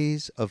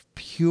days of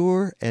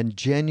pure and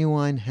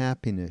genuine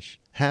happiness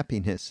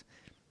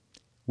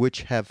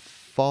which have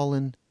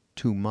fallen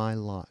to my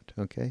lot.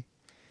 Okay?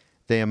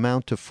 They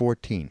amount to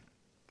 14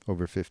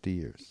 over 50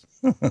 years.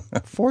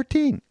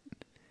 14!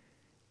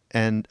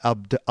 And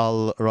Abd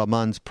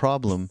al-Rahman's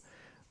problem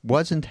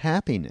wasn't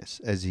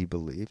happiness, as he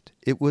believed.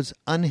 It was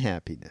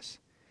unhappiness.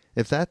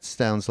 If that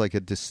sounds like a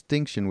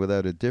distinction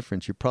without a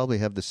difference, you probably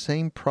have the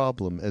same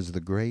problem as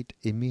the great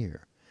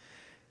emir.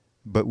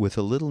 But with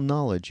a little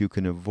knowledge, you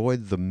can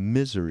avoid the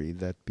misery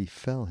that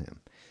befell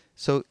him.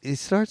 So he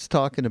starts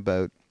talking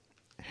about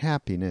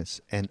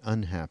happiness and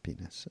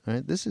unhappiness. All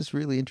right? This is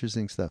really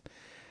interesting stuff.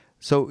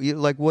 So,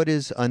 what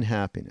is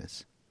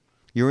unhappiness?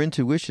 Your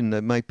intuition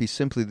that might be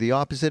simply the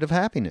opposite of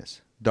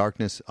happiness.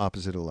 Darkness,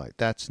 opposite of light.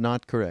 That's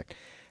not correct.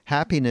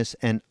 Happiness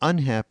and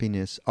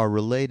unhappiness are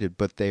related,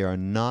 but they are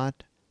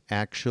not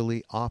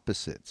actually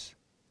opposites.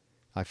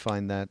 I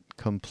find that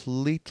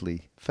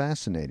completely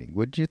fascinating.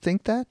 Would you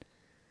think that?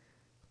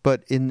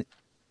 But in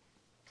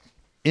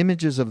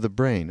images of the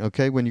brain,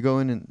 okay, when you go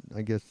in and,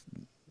 I guess,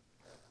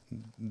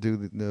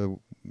 do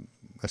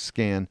a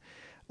scan,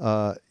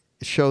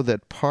 show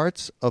that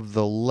parts of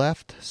the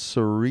left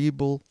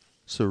cerebral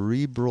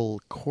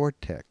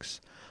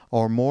cortex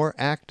are more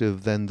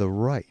active than the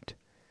right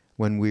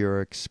when we are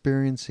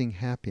experiencing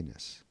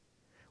happiness,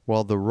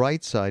 while the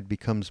right side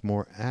becomes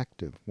more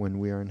active when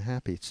we are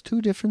unhappy. It's two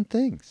different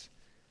things.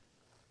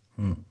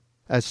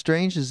 As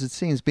strange as it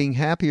seems, being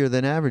happier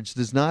than average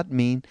does not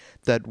mean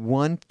that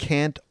one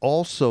can't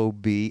also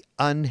be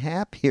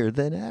unhappier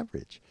than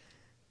average.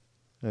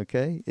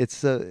 Okay?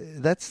 It's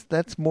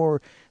that's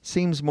more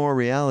seems more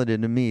reality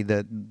to me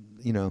that,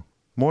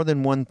 more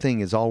than one thing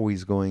is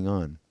always going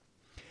on.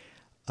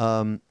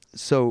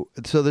 So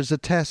there's a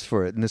test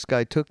for it, and this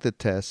guy took the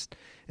test,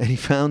 and he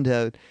found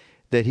out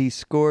that he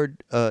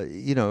scored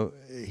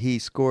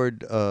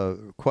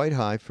quite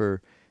high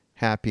for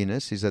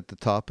happiness. He's at the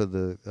top of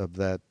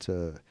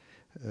that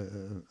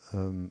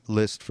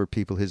list for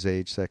people his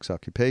age, sex,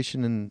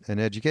 occupation, and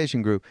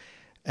education group.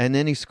 And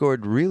then he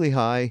scored really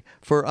high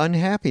for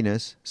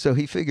unhappiness, so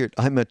he figured,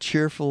 I'm a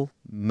cheerful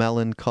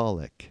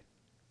melancholic.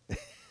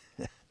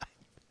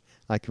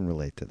 I can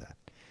relate to that.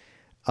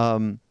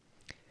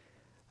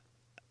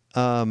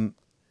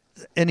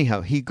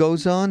 Anyhow, he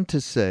goes on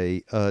to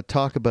say,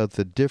 talk about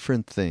the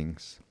different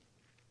things.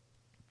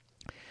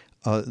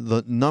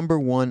 The number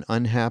one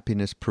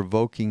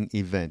unhappiness-provoking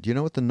event. You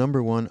know what the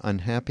number one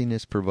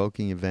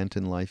unhappiness-provoking event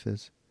in life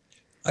is?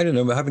 I don't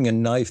know, but having a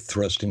knife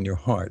thrust in your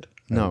heart.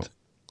 No,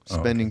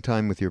 spending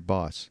time with your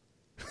boss.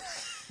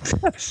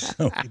 That's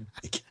so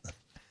ridiculous.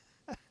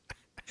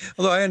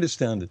 Although I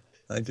understand it.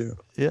 I do.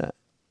 Yeah.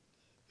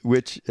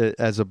 Which,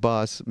 as a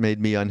boss, made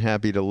me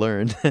unhappy to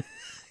learn.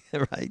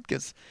 Right?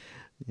 Because,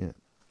 yeah.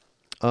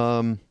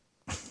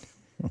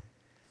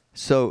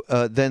 So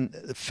then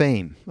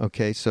fame,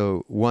 okay?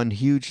 So one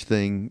huge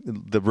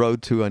thing, the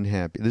road to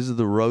unhappiness. This is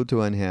the road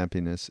to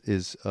unhappiness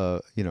is,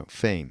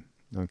 fame,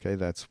 okay?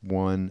 That's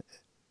one,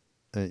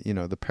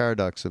 the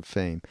paradox of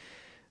fame.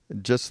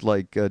 Just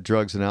like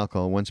drugs and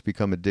alcohol, once you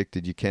become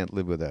addicted, you can't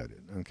live without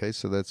it, okay?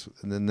 So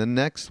and then the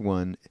next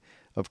one,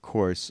 of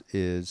course,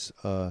 is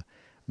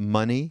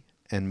money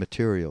and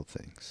material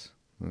things,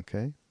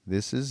 okay?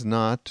 This is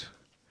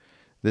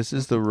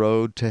the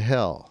road to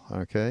hell,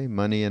 okay?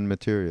 Money and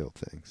material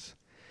things.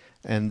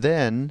 And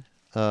then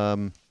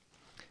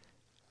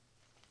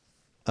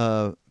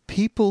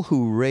people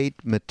who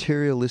rate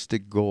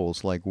materialistic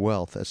goals like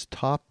wealth as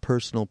top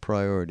personal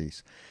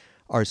priorities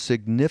are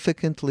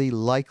significantly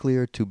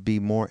likelier to be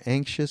more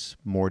anxious,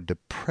 more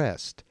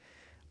depressed,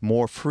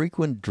 more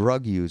frequent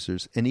drug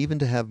users, and even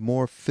to have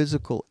more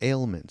physical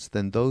ailments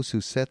than those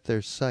who set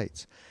their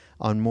sights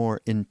on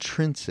more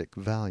intrinsic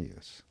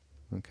values,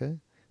 okay?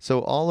 So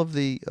all of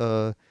the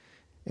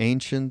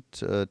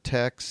ancient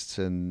texts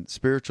and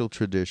spiritual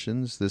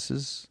traditions, this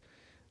is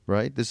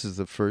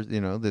the first,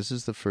 this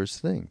is the first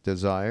thing.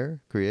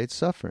 Desire creates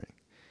suffering.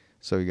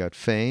 So you got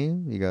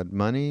fame, you got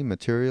money,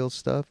 material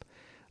stuff.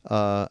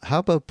 How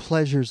about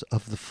pleasures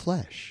of the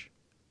flesh?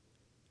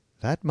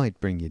 That might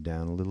bring you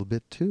down a little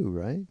bit too,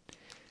 right?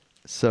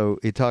 So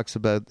he talks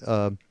about,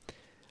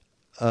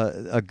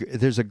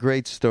 there's a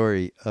great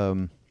story,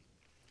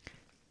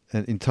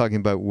 in talking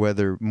about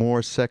whether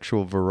more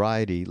sexual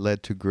variety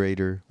led to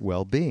greater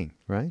well-being,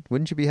 right?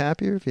 Wouldn't you be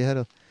happier if you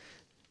had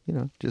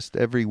just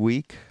every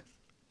week,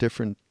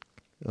 different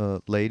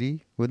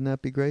lady? Wouldn't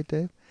that be great,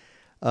 Dave?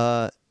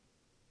 And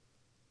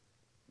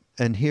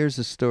here's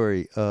a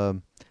story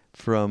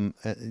from,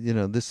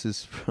 this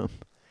is from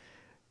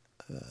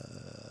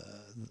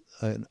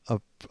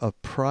a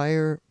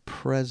prior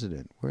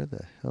president. Where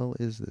the hell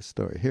is this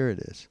story? Here it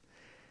is.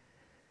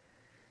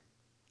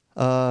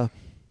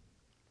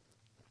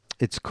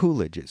 It's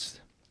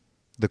Coolidge's.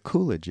 The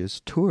Coolidges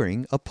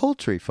touring a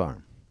poultry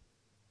farm.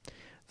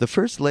 The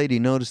First Lady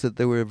noticed that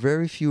there were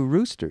very few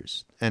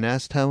roosters and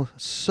asked how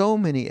so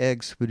many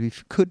eggs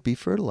could be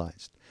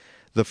fertilized.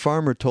 The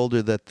farmer told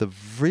her that the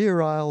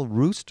virile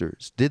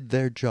roosters did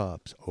their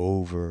jobs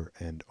over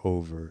and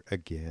over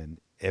again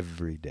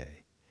every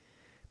day.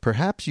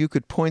 Perhaps you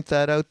could point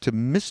that out to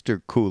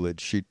Mr.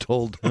 Coolidge, she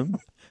told him.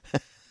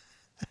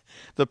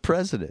 The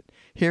president,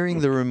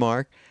 hearing the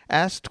remark,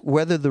 asked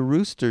whether the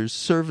roosters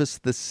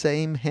serviced the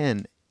same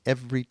hen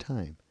every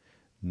time.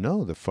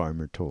 No, the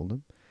farmer told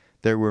him.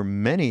 There were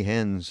many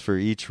hens for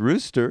each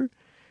rooster.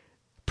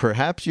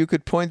 Perhaps you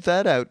could point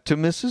that out to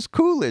Mrs.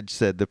 Coolidge,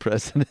 said the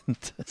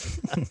president.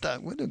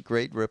 What a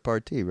great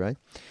repartee, right?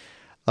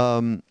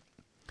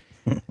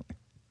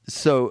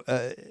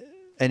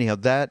 Anyhow,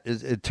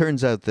 it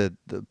turns out that,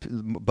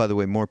 by the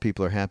way, more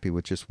people are happy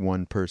with just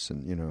one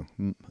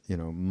person.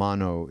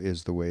 Mono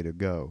is the way to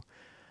go.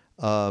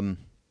 Anyhow,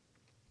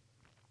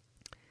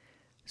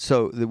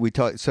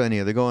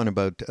 they go on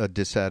about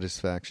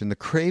dissatisfaction. The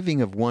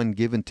craving of one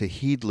given to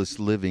heedless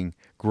living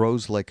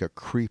grows like a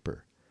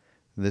creeper.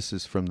 This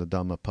is from the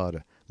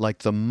Dhammapada. Like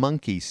the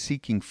monkey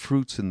seeking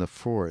fruits in the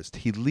forest,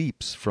 he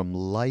leaps from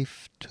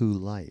life to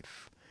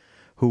life.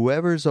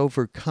 Whoever's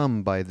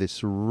overcome by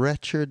this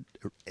wretched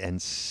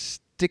and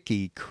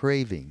sticky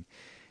craving,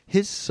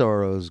 his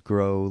sorrows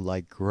grow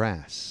like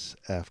grass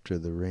after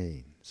the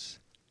rains.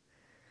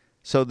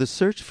 So the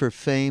search for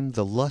fame,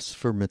 the lust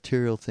for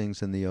material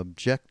things, and the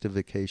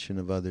objectification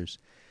of others,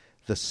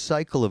 the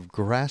cycle of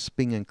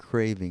grasping and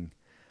craving,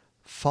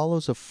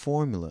 follows a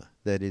formula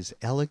that is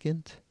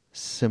elegant,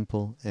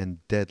 simple, and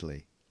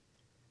deadly.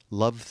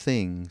 Love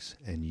things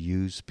and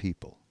use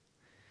people.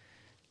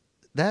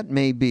 That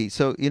may be.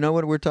 So, you know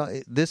what we're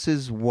talking, this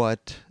is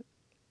what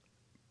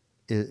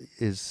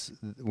is,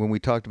 when we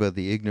talked about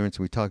the ignorance,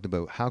 we talked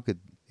about how could,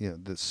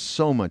 there's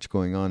so much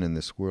going on in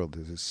this world.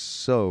 This is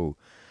so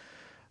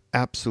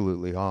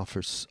absolutely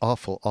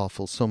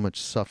awful, so much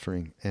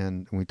suffering.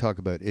 And we talk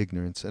about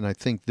ignorance. And I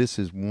think this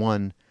is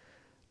one,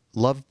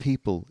 love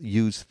people,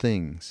 use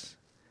things,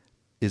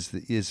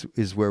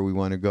 is where we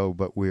want to go,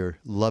 but we're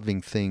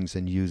loving things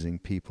and using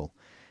people.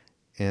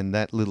 And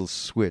that little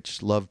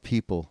switch, love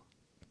people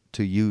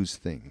to use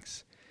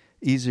things,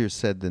 easier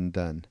said than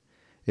done.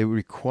 It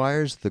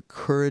requires the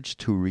courage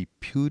to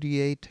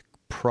repudiate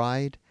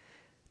pride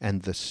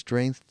and the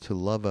strength to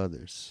love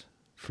others,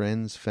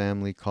 friends,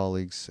 family,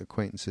 colleagues,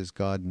 acquaintances,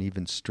 God, and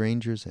even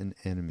strangers and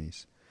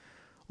enemies.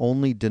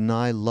 Only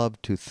deny love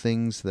to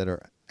things that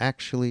are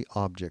actually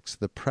objects.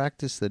 The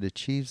practice that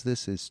achieves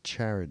this is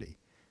charity.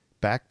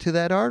 Back to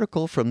that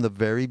article from the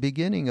very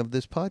beginning of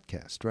this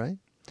podcast, right?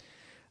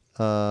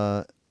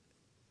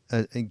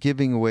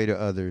 Giving away to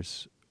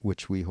others,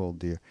 which we hold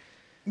dear.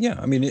 Yeah,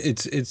 I mean,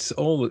 it's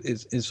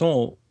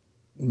all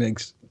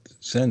makes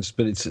sense,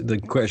 but it's the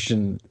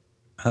question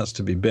has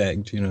to be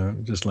begged,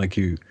 just like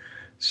you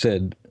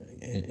said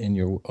in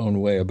your own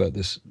way about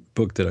this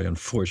book that I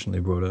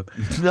unfortunately brought up.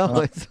 No,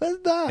 it's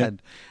not.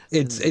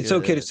 It's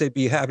okay to say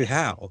be happy.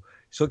 How?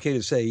 It's okay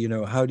to say,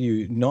 how do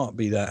you not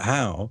be that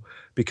how?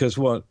 Because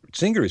what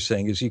Singer is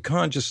saying is you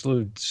can't just sort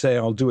of say,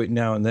 I'll do it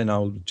now and then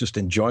I'll just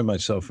enjoy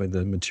myself in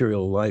the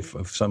material life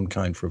of some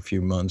kind for a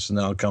few months and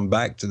then I'll come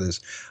back to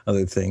this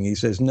other thing. He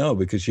says, no,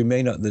 because you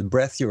may not, the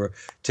breath you're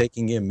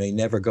taking in may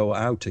never go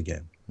out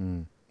again.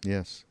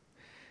 Yes.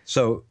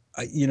 So,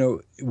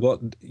 what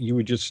you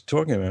were just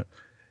talking about,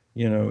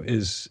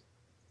 is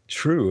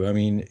true. I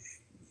mean,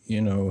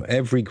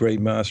 every great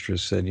master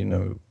has said,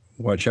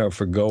 watch out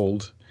for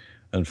gold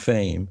and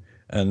fame.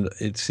 And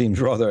it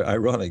seems rather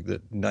ironic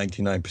that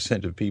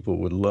 99% of people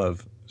would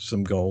love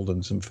some gold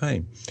and some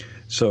fame.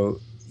 So,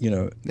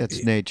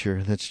 that's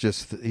nature. That's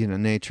just,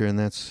 nature. And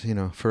that's,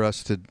 for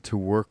us to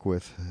work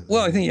with.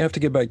 Well, I think you have to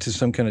get back to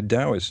some kind of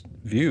Taoist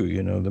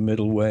view, the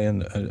middle way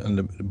and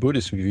the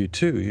Buddhist view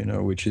too,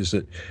 which is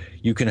that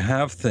you can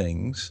have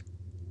things,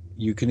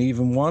 you can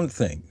even want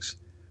things,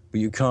 but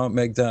you can't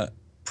make that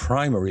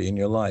primary in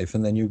your life,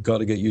 and then you've got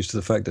to get used to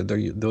the fact that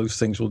those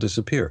things will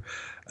disappear.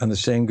 And the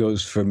same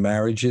goes for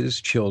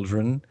marriages,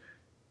 children,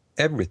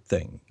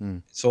 everything.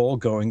 It's all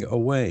going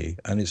away,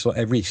 and it's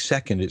every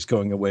second it's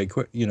going away,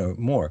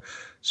 more.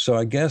 So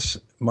I guess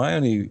my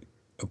only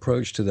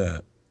approach to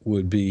that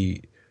would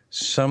be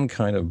some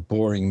kind of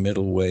boring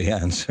middle way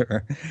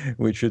answer,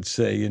 which would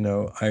say,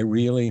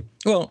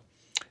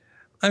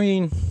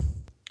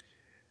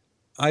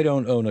 I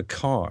don't own a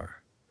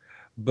car,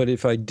 but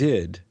if I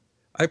did,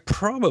 I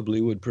probably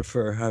would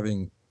prefer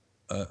having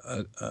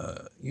a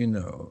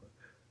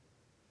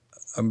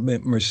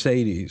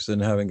Mercedes than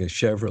having a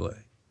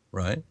Chevrolet,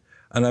 right?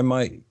 And I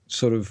might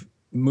sort of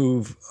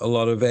move a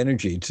lot of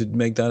energy to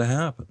make that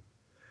happen.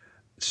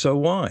 So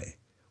why?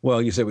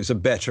 Well, you say it was a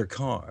better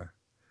car.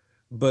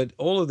 But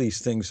all of these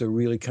things are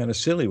really kind of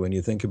silly when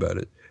you think about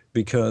it,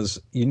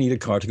 because you need a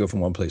car to go from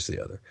one place to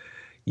the other.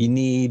 You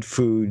need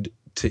food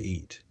to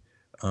eat.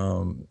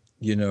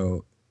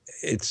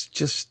 It's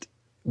just,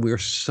 we're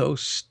so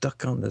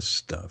stuck on this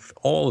stuff,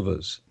 all of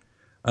us.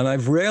 And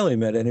I've rarely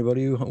met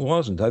anybody who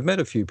wasn't. I've met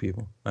a few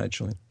people,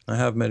 actually. I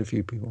have met a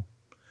few people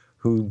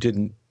who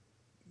didn't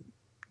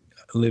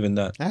live in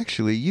that.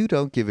 Actually, you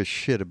don't give a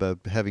shit about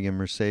having a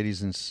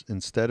Mercedes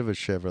instead of a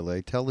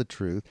Chevrolet. Tell the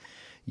truth.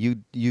 You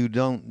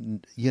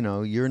don't,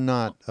 you're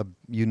not,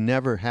 you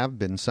never have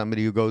been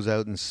somebody who goes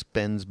out and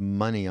spends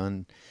money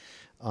on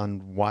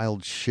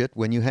wild shit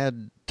when you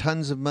had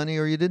tons of money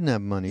or you didn't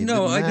have money. It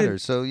didn't matter.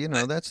 So,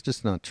 that's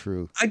just not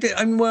true.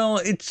 Well,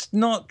 it's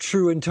not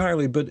true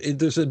entirely, but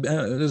there's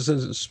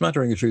a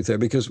smattering of truth there,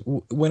 because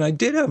when I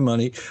did have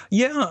money,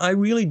 I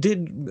really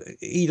did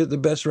eat at the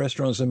best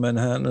restaurants in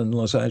Manhattan and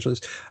Los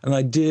Angeles. And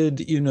I did,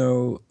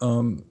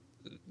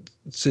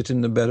 sit in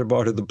the better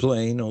part of the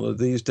plane, although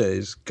these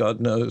days, God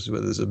knows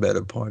whether there's a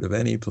better part of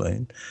any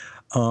plane.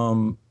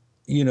 And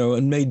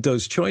made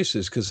those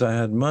choices because I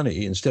had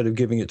money instead of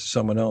giving it to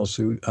someone else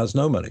who has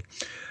no money.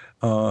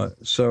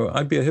 So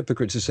I'd be a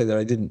hypocrite to say that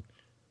I didn't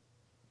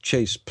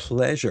chase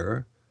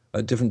pleasure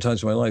at different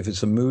times of my life.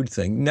 It's a mood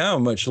thing. Now,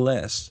 much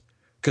less,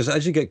 because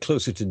as you get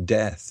closer to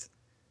death,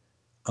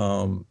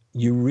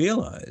 you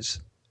realize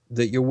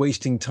that you're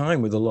wasting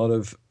time with a lot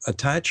of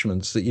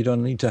attachments that you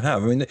don't need to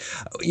have. I mean,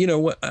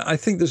 I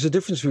think there's a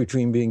difference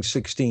between being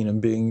 16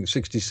 and being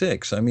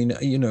 66. I mean,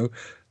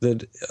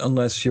 that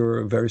unless you're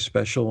a very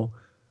special,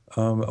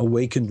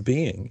 awakened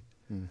being.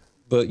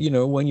 But,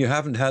 when you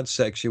haven't had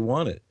sex, you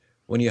want it.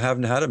 When you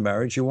haven't had a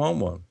marriage, you want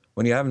one.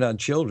 When you haven't had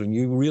children,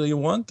 you really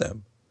want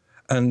them.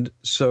 And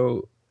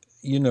so,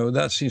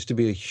 that seems to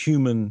be a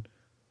human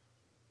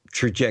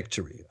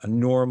trajectory, a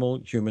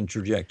normal human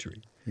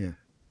trajectory. Yeah.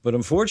 But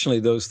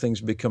unfortunately, those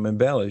things become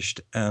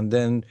embellished, and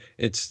then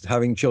it's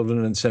having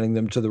children and sending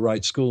them to the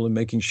right school and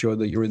making sure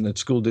that you're in the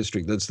school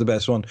district that's the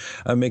best one,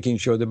 and making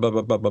sure that blah,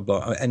 blah, blah, blah,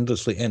 blah,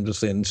 endlessly,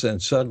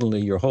 and suddenly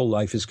your whole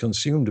life is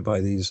consumed by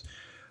these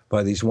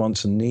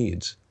wants and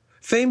needs.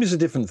 Fame is a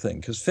different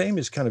thing, because fame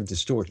is kind of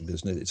distorted,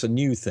 isn't it? It's a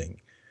new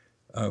thing,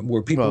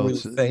 where people really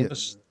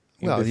famous.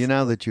 Well,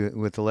 now that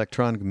with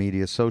electronic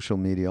media, social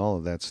media, all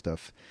of that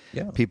stuff,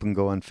 people can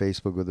go on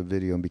Facebook with a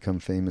video and become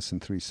famous in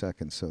 3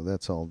 seconds. So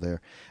that's all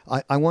there.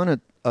 I want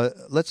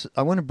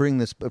to bring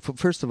this.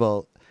 First of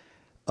all,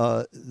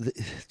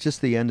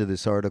 just the end of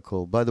this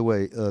article. By the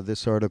way,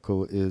 this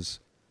article is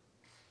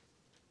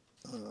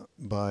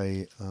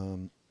by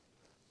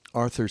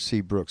Arthur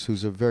C. Brooks,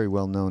 who's a very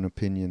well-known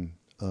opinion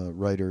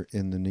writer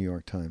in the New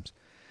York Times.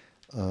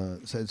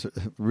 So it's a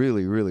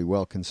really, really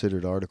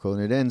well-considered article,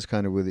 and it ends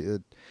kind of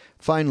with,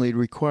 finally, it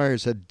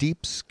requires a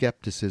deep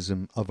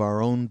skepticism of our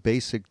own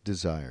basic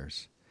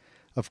desires.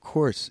 Of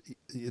course,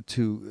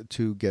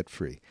 to get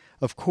free.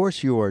 Of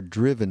course, you are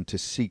driven to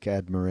seek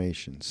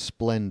admiration,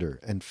 splendor,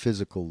 and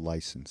physical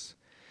license.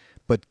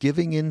 But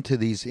giving in to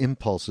these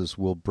impulses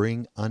will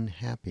bring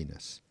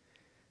unhappiness.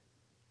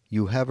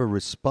 You have a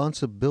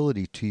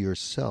responsibility to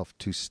yourself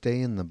to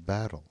stay in the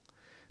battle.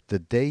 The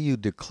day you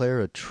declare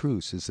a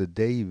truce is the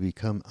day you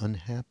become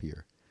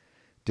unhappier.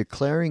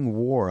 Declaring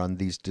war on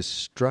these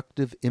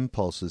destructive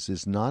impulses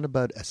is not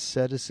about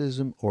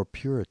asceticism or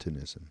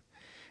puritanism.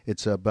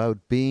 It's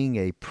about being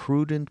a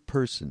prudent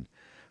person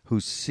who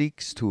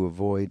seeks to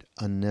avoid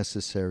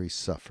unnecessary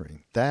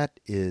suffering. That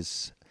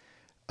is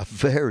a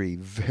very,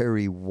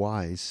 very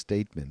wise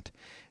statement.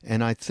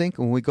 And I think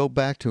when we go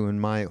back to in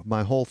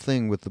my whole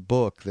thing with the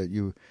book that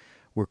you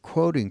were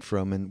quoting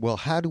from, and well,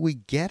 how do we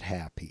get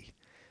happy?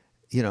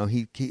 You know,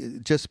 he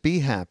just be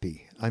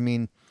happy. I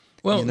mean,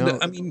 well, you know,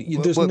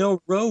 there's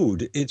no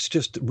road. It's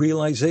just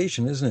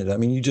realization, isn't it? I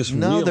mean, you just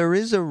there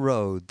is a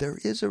road. There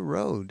is a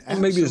road. Well,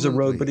 maybe there's a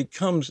road, but it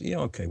comes. Yeah,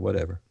 okay,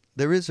 whatever.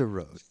 There is a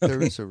road.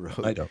 There is a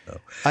road. I don't know.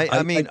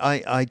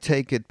 I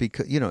take it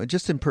because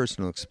just in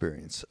personal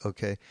experience.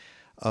 Okay,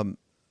 and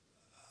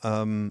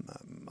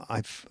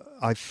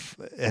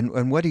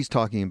what he's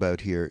talking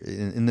about here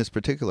in this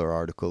particular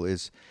article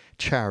is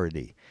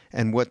charity.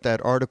 And what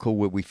that article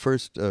we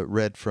first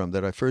read from,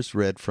 that I first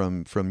read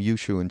from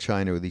Yushu in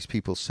China, with these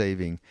people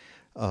saving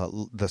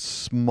the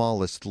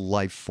smallest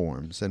life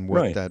forms, and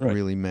what that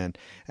really meant,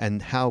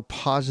 and how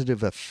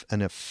positive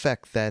an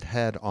effect that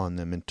had on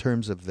them in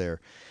terms of their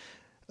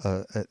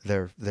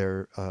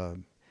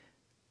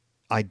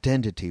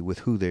identity with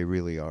who they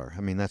really are. I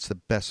mean, that's the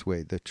best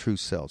way, the true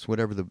selves.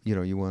 Whatever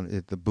you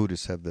want. The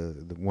Buddhists have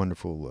the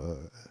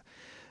wonderful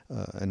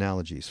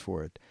analogies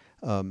for it.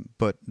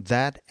 But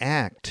that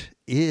act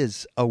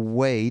is a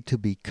way to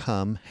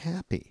become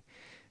happy.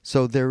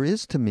 So there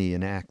is, to me,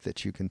 an act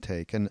that you can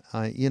take, and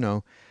I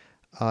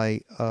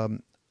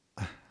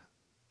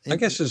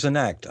guess there's an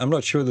act. I'm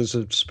not sure there's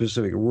a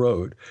specific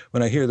road.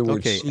 When I hear the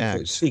word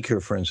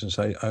seeker, for instance,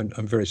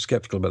 I'm very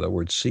skeptical about that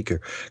word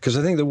seeker, because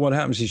I think that what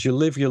happens is you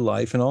live your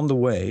life, and on the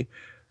way,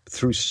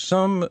 through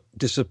some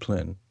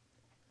discipline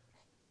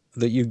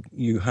that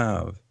you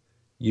have,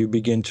 you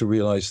begin to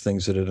realize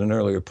things that at an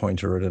earlier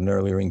point or at an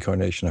earlier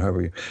incarnation,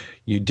 however,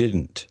 you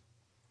didn't,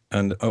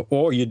 and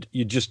or you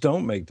just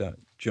don't make that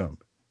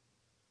jump.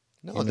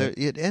 No,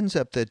 it ends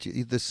up that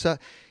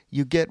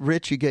you get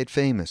rich, you get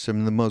famous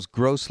on the most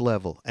gross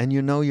level, and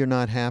you're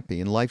not happy,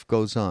 and life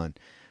goes on.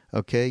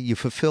 Okay, you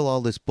fulfill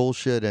all this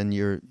bullshit, and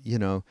you're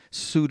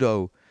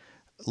pseudo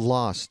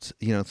lost,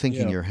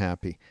 thinking you're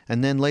happy,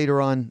 and then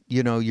later on,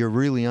 you're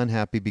really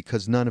unhappy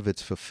because none of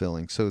it's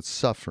fulfilling. So it's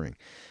suffering.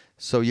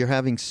 So you're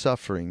having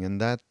suffering,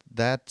 and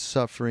that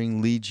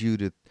suffering leads you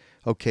to,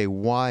 okay,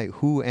 why?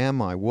 Who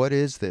am I? What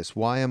is this?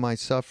 Why am I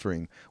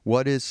suffering?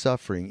 What is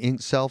suffering?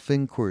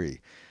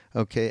 Self-inquiry.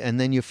 Okay, and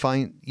then you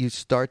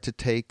start to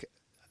take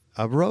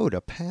a road,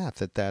 a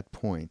path at that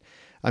point.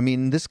 I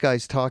mean, this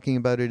guy's talking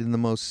about it in the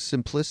most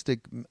simplistic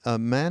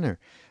manner.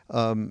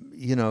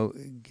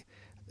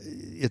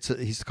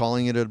 He's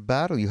calling it a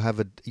battle. You have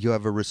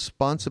a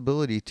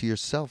responsibility to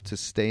yourself to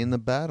stay in the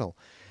battle.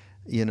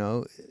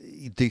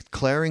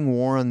 Declaring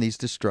war on these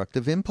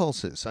destructive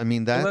impulses. I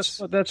mean, that's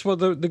what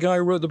the guy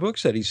who wrote the book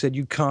said. He said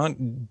you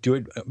can't do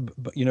it.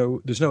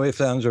 There's no ifs,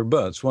 ands, or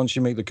buts. Once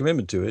you make the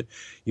commitment to it,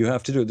 you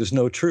have to do it. There's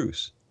no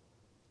truce.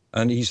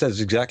 And he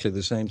says exactly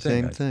the same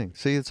thing. Same thing.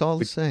 See, it's all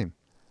the same.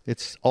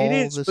 It's all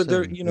the same.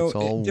 It's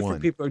all different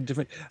one. People are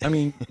different. I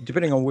mean,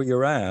 depending on where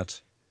you're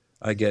at,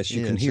 I guess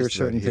you can hear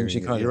certain things,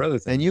 you can't hear other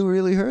things. And you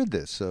really heard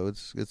this, so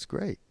it's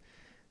great.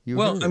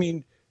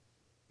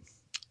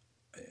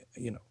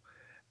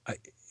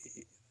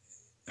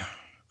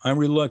 I'm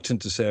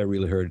reluctant to say I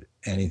really heard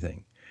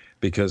anything,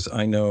 because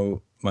I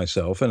know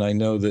myself, and I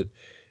know that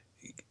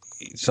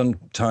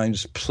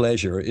sometimes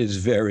pleasure is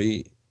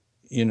very,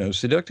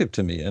 seductive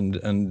to me, and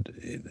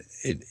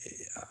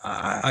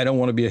I don't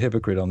want to be a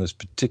hypocrite on this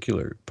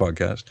particular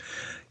podcast,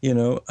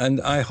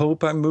 and I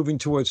hope I'm moving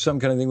towards some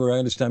kind of thing where I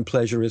understand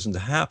pleasure isn't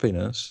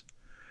happiness.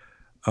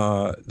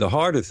 The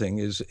harder thing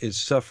is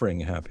suffering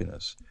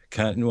happiness.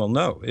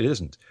 No, it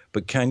isn't.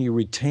 But can you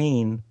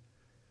retain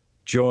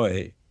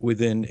joy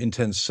within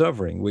intense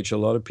suffering, which a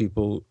lot of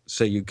people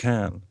say you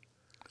can?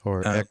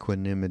 Or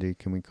equanimity,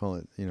 can we call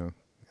it?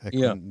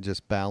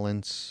 Just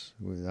balance.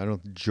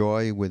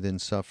 Joy within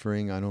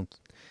suffering.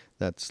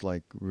 That's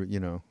like,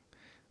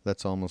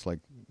 that's almost like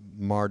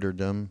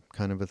martyrdom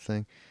kind of a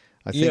thing.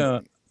 I think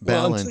balance.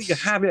 Well, until you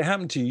have it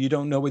happen to you, you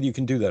don't know whether you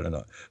can do that or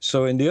not.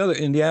 So in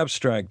the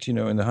abstract,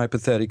 in the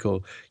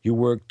hypothetical, you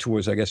work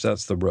towards, I guess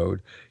that's the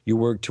road, you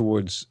work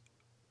towards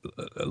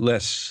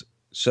less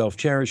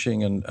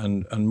self-cherishing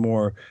and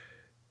more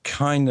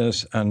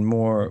kindness and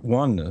more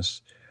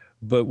oneness.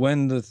 But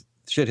when the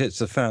shit hits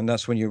the fan,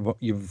 that's when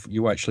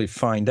you actually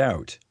find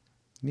out.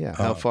 Yeah,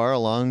 how far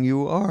along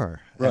you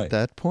are at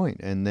that point.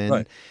 And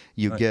then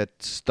you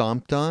get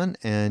stomped on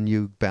and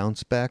you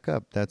bounce back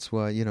up. That's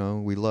why,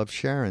 we love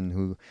Sharon,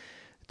 who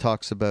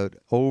talks about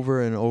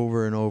over and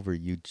over and over,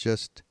 you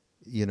just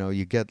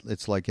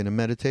it's like in a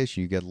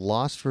meditation, you get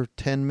lost for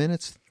 10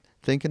 minutes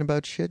thinking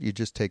about shit. You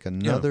just take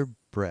another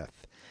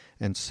breath,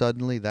 and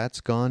suddenly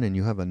that's gone, and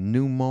you have a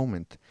new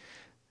moment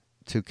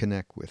to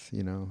connect with.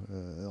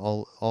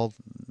 All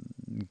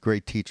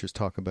great teachers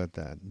talk about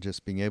that,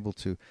 just being able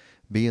to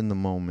be in the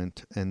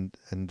moment, and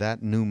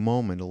that new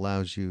moment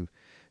allows you.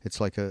 It's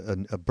like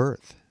a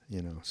birth,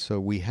 So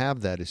we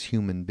have that as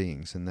human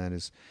beings, and that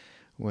is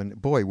when,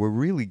 boy, we're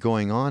really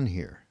going on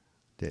here,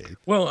 Dave.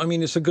 Well, I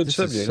mean, it's a good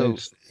subject.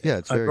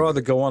 It's I'd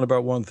rather go on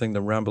about one thing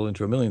than ramble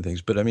into a million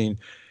things. But I mean,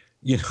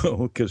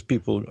 because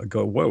people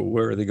go, whoa,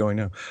 where are they going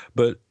now?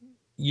 But,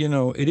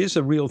 it is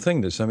a real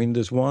thing, this. I mean,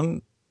 there's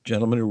one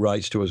gentleman who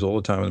writes to us all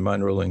the time on the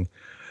Mind Rolling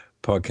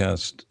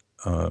podcast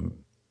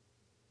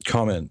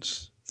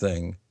comments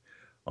thing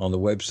on the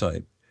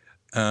website.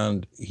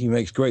 And he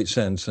makes great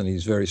sense, and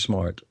he's very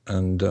smart.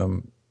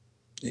 And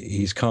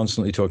he's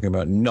constantly talking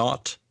about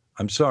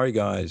I'm sorry,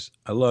 guys,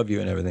 I love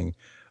you and everything,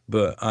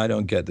 but I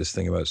don't get this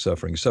thing about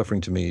suffering. Suffering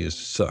to me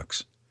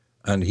sucks.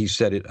 And he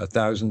said it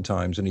 1,000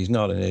 times, and he's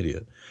not an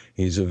idiot.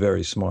 He's a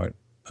very smart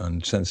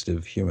and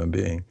sensitive human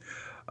being.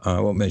 I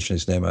won't mention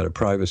his name out of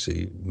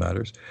privacy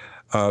matters.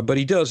 But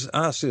he does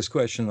ask this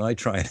question, and I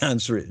try and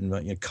answer it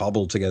and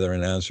cobble together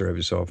an answer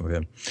every so often for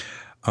him.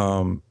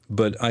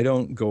 But I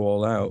don't go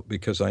all out,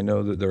 because I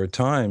know that there are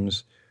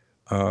times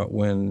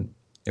when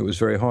it was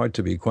very hard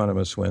to be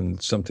equanimous when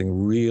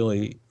something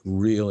really,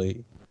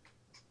 really,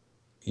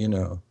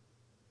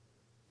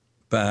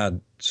 bad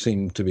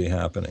seemed to be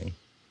happening,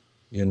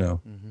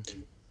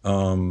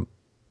 Mm-hmm.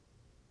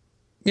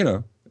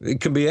 It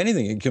can be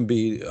anything. It can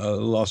be a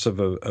loss of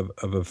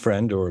a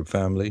friend or a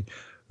family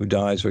who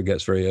dies or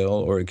gets very ill,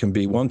 or it can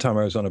be, one time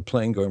I was on a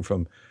plane going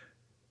from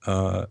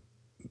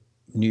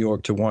New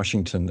York to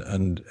Washington,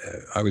 and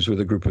I was with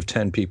a group of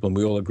 10 people, and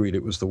we all agreed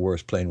it was the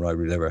worst plane ride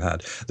we'd ever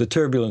had. The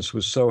turbulence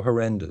was so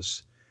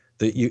horrendous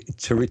that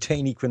to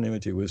retain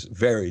equanimity was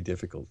very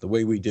difficult. The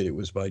way we did it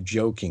was by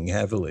joking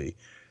heavily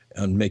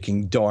and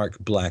making dark,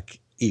 black,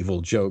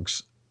 evil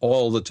jokes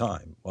all the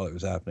time while it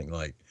was happening,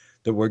 like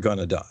that we're going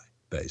to die,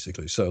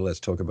 basically. So let's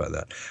talk about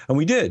that. And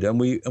we did, and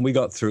we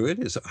got through it.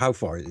 It's how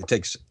far? It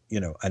takes,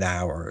 an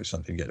hour or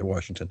something to get to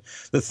Washington.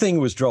 The thing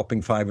was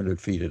dropping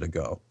 500 feet at a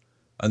go.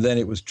 And then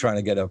it was trying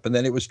to get up, and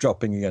then it was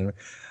dropping again.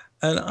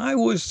 And I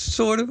was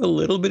sort of a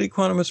little bit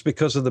equanimous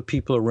because of the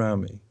people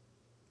around me,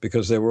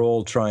 because they were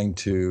all trying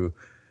to,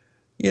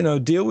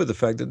 deal with the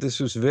fact that this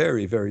was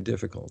very, very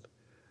difficult.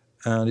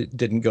 And it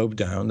didn't go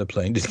down. The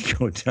plane didn't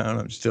go down.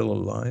 I'm still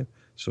alive,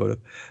 sort of.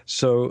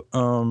 So,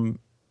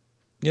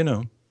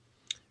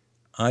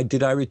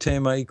 did I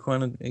retain my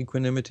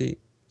equanimity?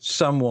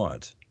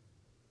 Somewhat.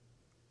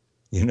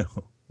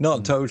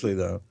 Not totally,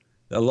 though.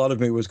 A lot of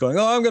me was going,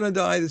 I'm going to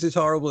die. This is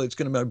horrible.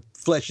 My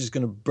flesh is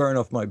going to burn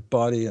off my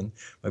body, and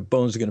my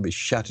bones are going to be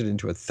shattered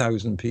into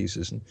 1,000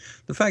 pieces. And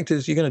the fact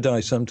is, you're going to die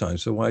sometime,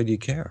 so why do you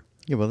care?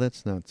 Yeah, well,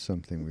 that's not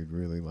something we'd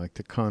really like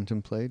to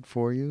contemplate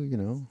for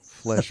you,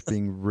 flesh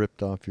being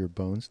ripped off your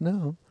bones.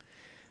 No.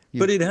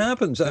 But it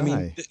happens. Die. I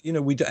mean,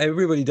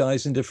 everybody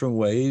dies in different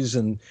ways,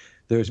 and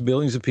there's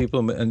billions of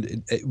people.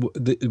 And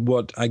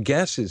what I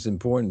guess is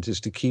important is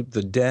to keep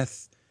the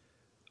death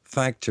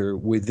factor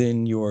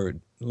within your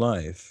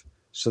life,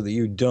 so that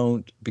you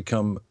don't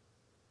become,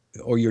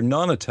 or you're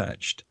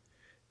non-attached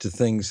to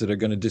things that are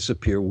going to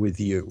disappear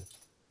with you.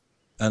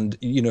 And,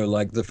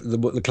 like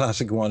the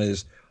classic one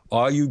is,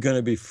 are you going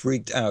to be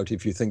freaked out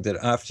if you think that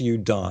after you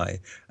die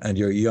and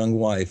your young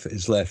wife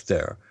is left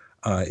there,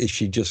 is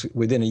she just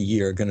within a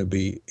year going to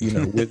be,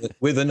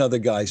 with another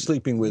guy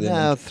sleeping with him?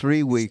 Now,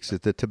 3 weeks,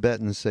 if the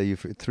Tibetans say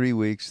for 3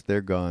 weeks, they're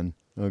gone.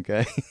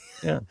 Okay.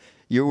 Yeah.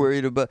 You're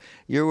worried about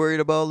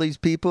all these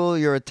people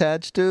you're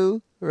attached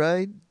to,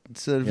 right?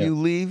 So if you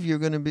leave, you're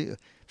going to be.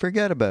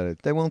 Forget about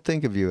it. They won't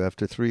think of you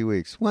after 3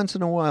 weeks. Once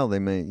in a while, they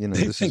may.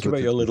 They think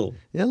about you a little.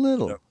 Yeah, a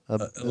little.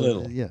 A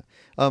little. Yeah.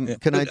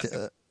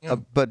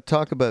 But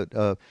talk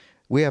about.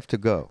 We have to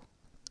go.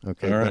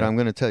 Okay. Right. But I'm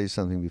going to tell you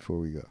something before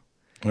we go.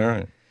 All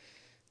right.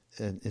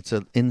 And it's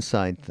an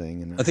inside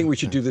thing. And I think we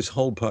should do this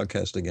whole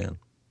podcast again.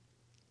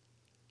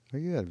 Are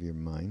you out of your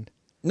mind?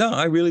 No,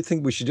 I really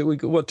think we should do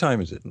it. What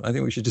time is it? I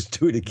think we should just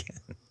do it again.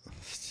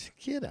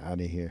 Get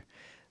out of here.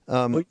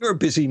 Well, you're a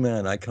busy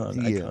man. I can't.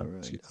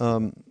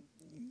 Right.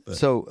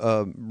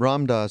 So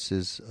Ram Dass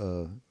is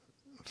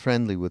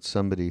friendly with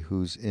somebody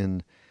who's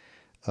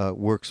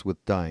works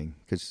with dying,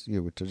 because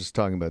we're just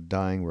talking about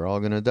dying. We're all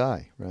going to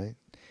die, right?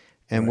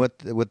 And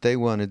what they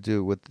want to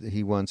do, what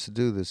he wants to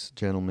do, this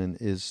gentleman,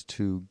 is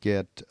to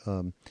get.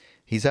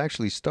 He's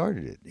actually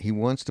started it. He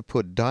wants to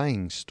put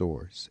dying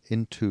stores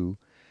into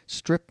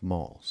strip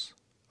malls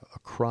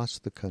across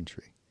the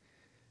country,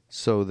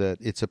 so that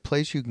it's a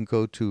place you can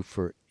go to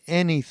for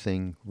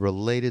anything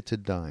related to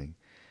dying.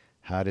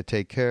 How to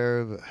take care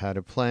of, how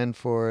to plan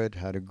for it,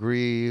 how to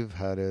grieve,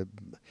 how to,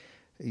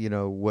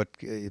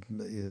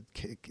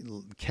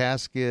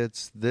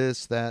 caskets,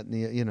 this, that,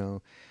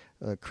 and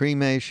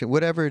cremation,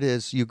 whatever it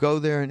is. You go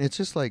there, and it's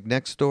just like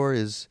next door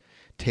is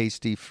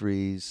Tasty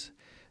Freeze,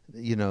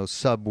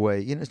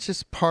 Subway. It's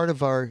just part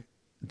of our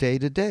day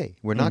to day.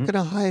 We're not going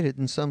to hide it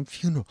in some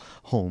funeral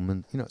home,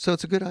 and so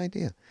it's a good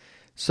idea.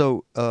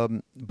 So,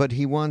 but what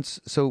he wants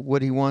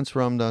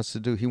Ram Dass to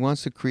do, he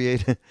wants to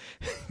create a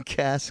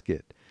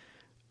casket.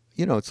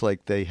 It's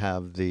like they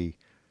have the,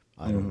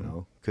 I don't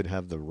know, could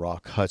have the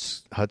Rock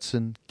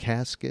Hudson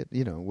casket,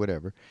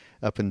 whatever,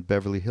 up in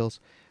Beverly Hills.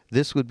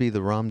 This would be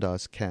the Ram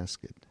Dass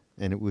casket,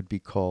 and it would be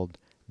called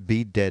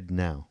Be Dead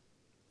Now.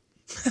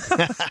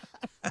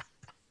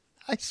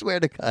 I swear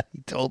to God,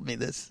 he told me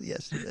this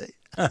yesterday.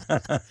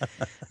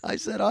 I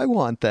said, I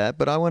want that,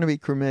 but I want to be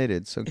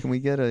cremated. So can we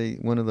get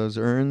one of those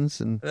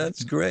urns? And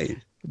that's great.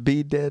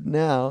 Be dead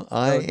now.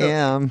 I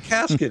am.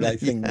 Casket, I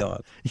think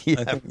not. Yeah,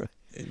 I think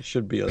it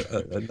should be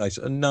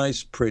a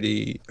nice,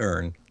 pretty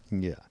urn.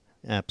 Yeah,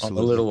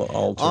 absolutely. A little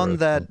altar. On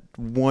that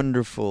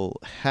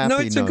wonderful, happy No,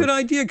 it's note. a good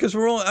idea because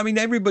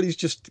everybody's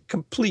just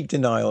complete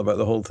denial about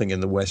the whole thing in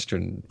the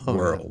Western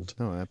world.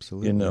 No,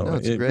 absolutely.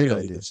 It's a it great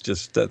really, idea. it's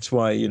just, that's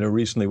why,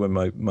 recently when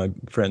my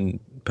friend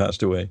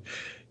passed away,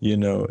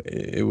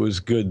 it was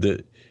good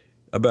that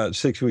about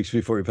 6 weeks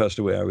before he passed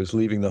away, I was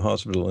leaving the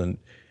hospital and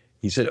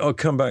he said, "Oh,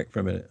 come back for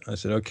a minute." I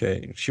said,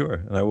 "Okay, sure."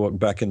 And I walked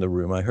back in the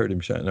room. I heard him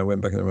shout, and I went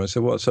back in the room. I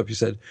said, "What's up?" He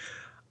said,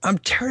 "I'm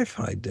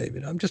terrified,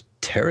 David. I'm just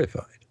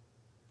terrified."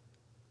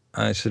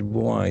 I said,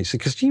 "Why?" He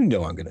said, "Because I'm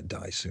going to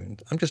die soon.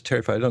 I'm just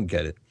terrified. I don't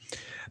get it."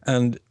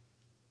 And,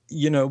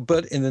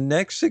 but in the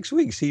next 6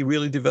 weeks, he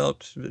really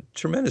developed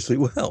tremendously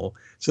well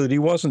so that he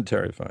wasn't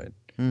terrified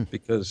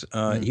because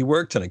he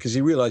worked on it because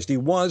he realized he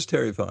was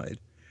terrified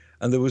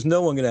and there was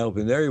no one going to help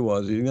him. There he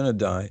was going to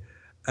die.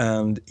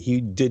 And he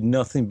did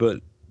nothing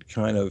but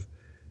kind of,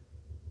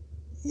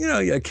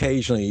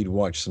 occasionally he'd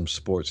watch some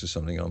sports or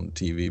something on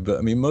TV.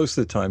 But, most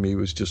of the time he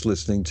was just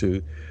listening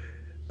to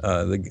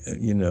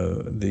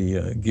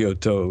the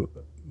Gyuto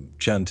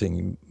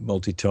chanting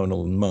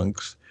multitonal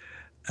monks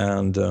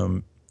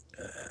and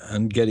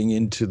getting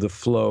into the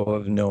flow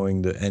of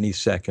knowing that any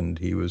second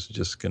he was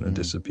just going to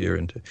disappear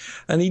into.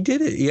 And he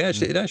did it.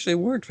 It actually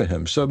worked for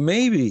him. So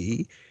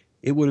maybe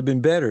it would have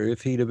been better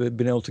if he'd have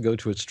been able to go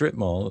to a strip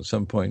mall at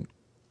some point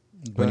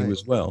when he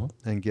was well.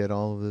 And get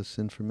all of this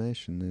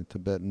information, the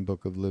Tibetan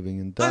Book of Living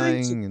and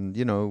Dying,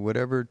 and,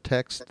 whatever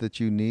text that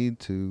you need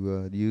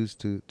to use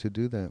to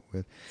do that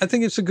with. I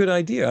think it's a good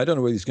idea. I don't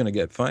know whether he's going to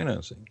get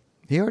financing.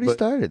 He already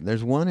started.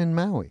 There's one in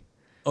Maui.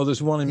 Oh,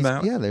 there's one in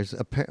Maui? Yeah, there's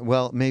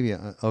maybe,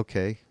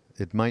 okay.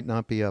 It might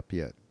not be up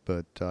yet,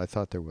 but I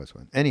thought there was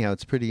one. Anyhow,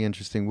 it's pretty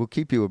interesting. We'll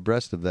keep you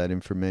abreast of that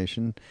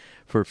information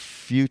for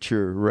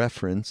future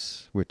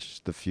reference,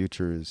 which the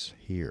future is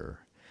here.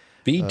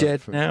 Be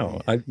Dead Now.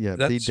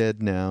 Be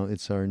Dead Now.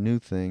 It's our new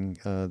thing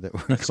that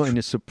we're going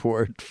to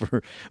support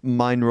for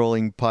Mind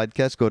Rolling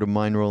Podcast. Go to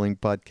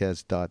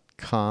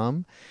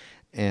mindrollingpodcast.com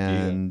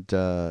and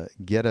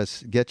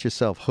get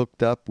yourself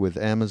hooked up with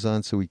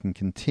Amazon so we can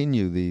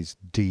continue these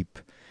deep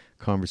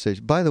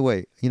conversations. By the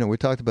way, we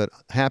talked about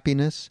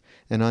happiness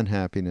and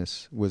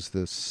unhappiness was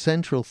the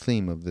central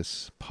theme of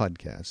this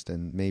podcast,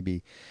 and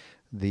maybe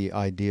the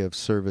idea of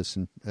service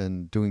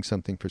and doing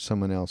something for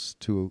someone else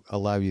to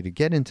allow you to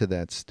get into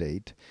that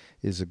state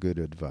is a good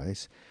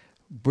advice.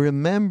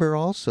 Remember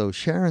also,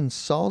 Sharon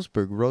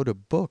Salzberg wrote a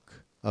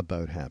book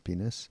about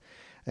happiness,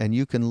 and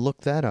you can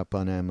look that up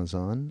on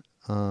Amazon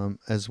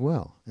as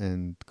well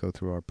and go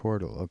through our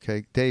portal.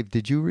 Okay, Dave,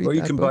 did you read that book? Or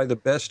you can buy the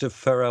best of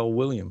Pharrell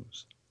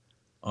Williams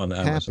on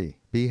Amazon.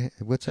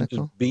 What's that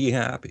called? Be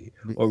Happy.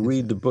 Or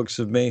read the books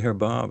of Meher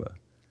Baba.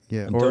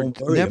 Yeah, or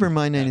never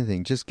mind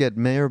anything. Just get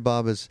Meher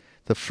Baba's.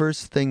 The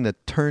first thing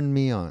that turned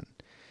me on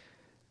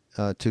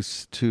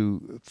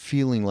to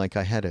feeling like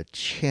I had a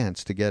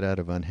chance to get out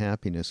of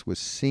unhappiness was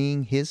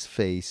seeing his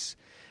face,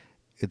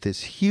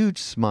 this huge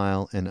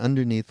smile, and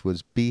underneath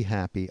was "Be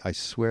Happy." I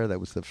swear that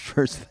was the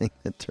first thing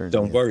that turned me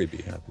on. Don't worry,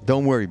 be happy.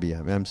 Don't worry, be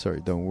happy. I'm sorry.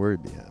 Don't worry,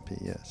 be happy.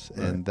 Yes,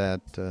 right. And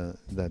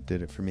that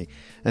did it for me.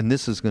 And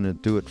this is going to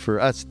do it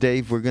for us,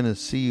 Dave. We're going to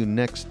see you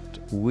next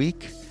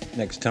week.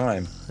 Next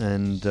time.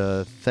 And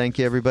thank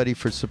you, everybody,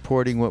 for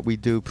supporting what we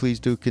do. Please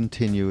do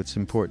continue. It's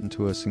important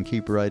to us. And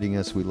keep writing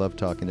us. We love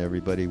talking to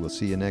everybody. We'll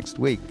see you next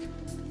week.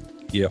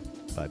 Yeah.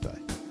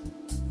 Bye-bye.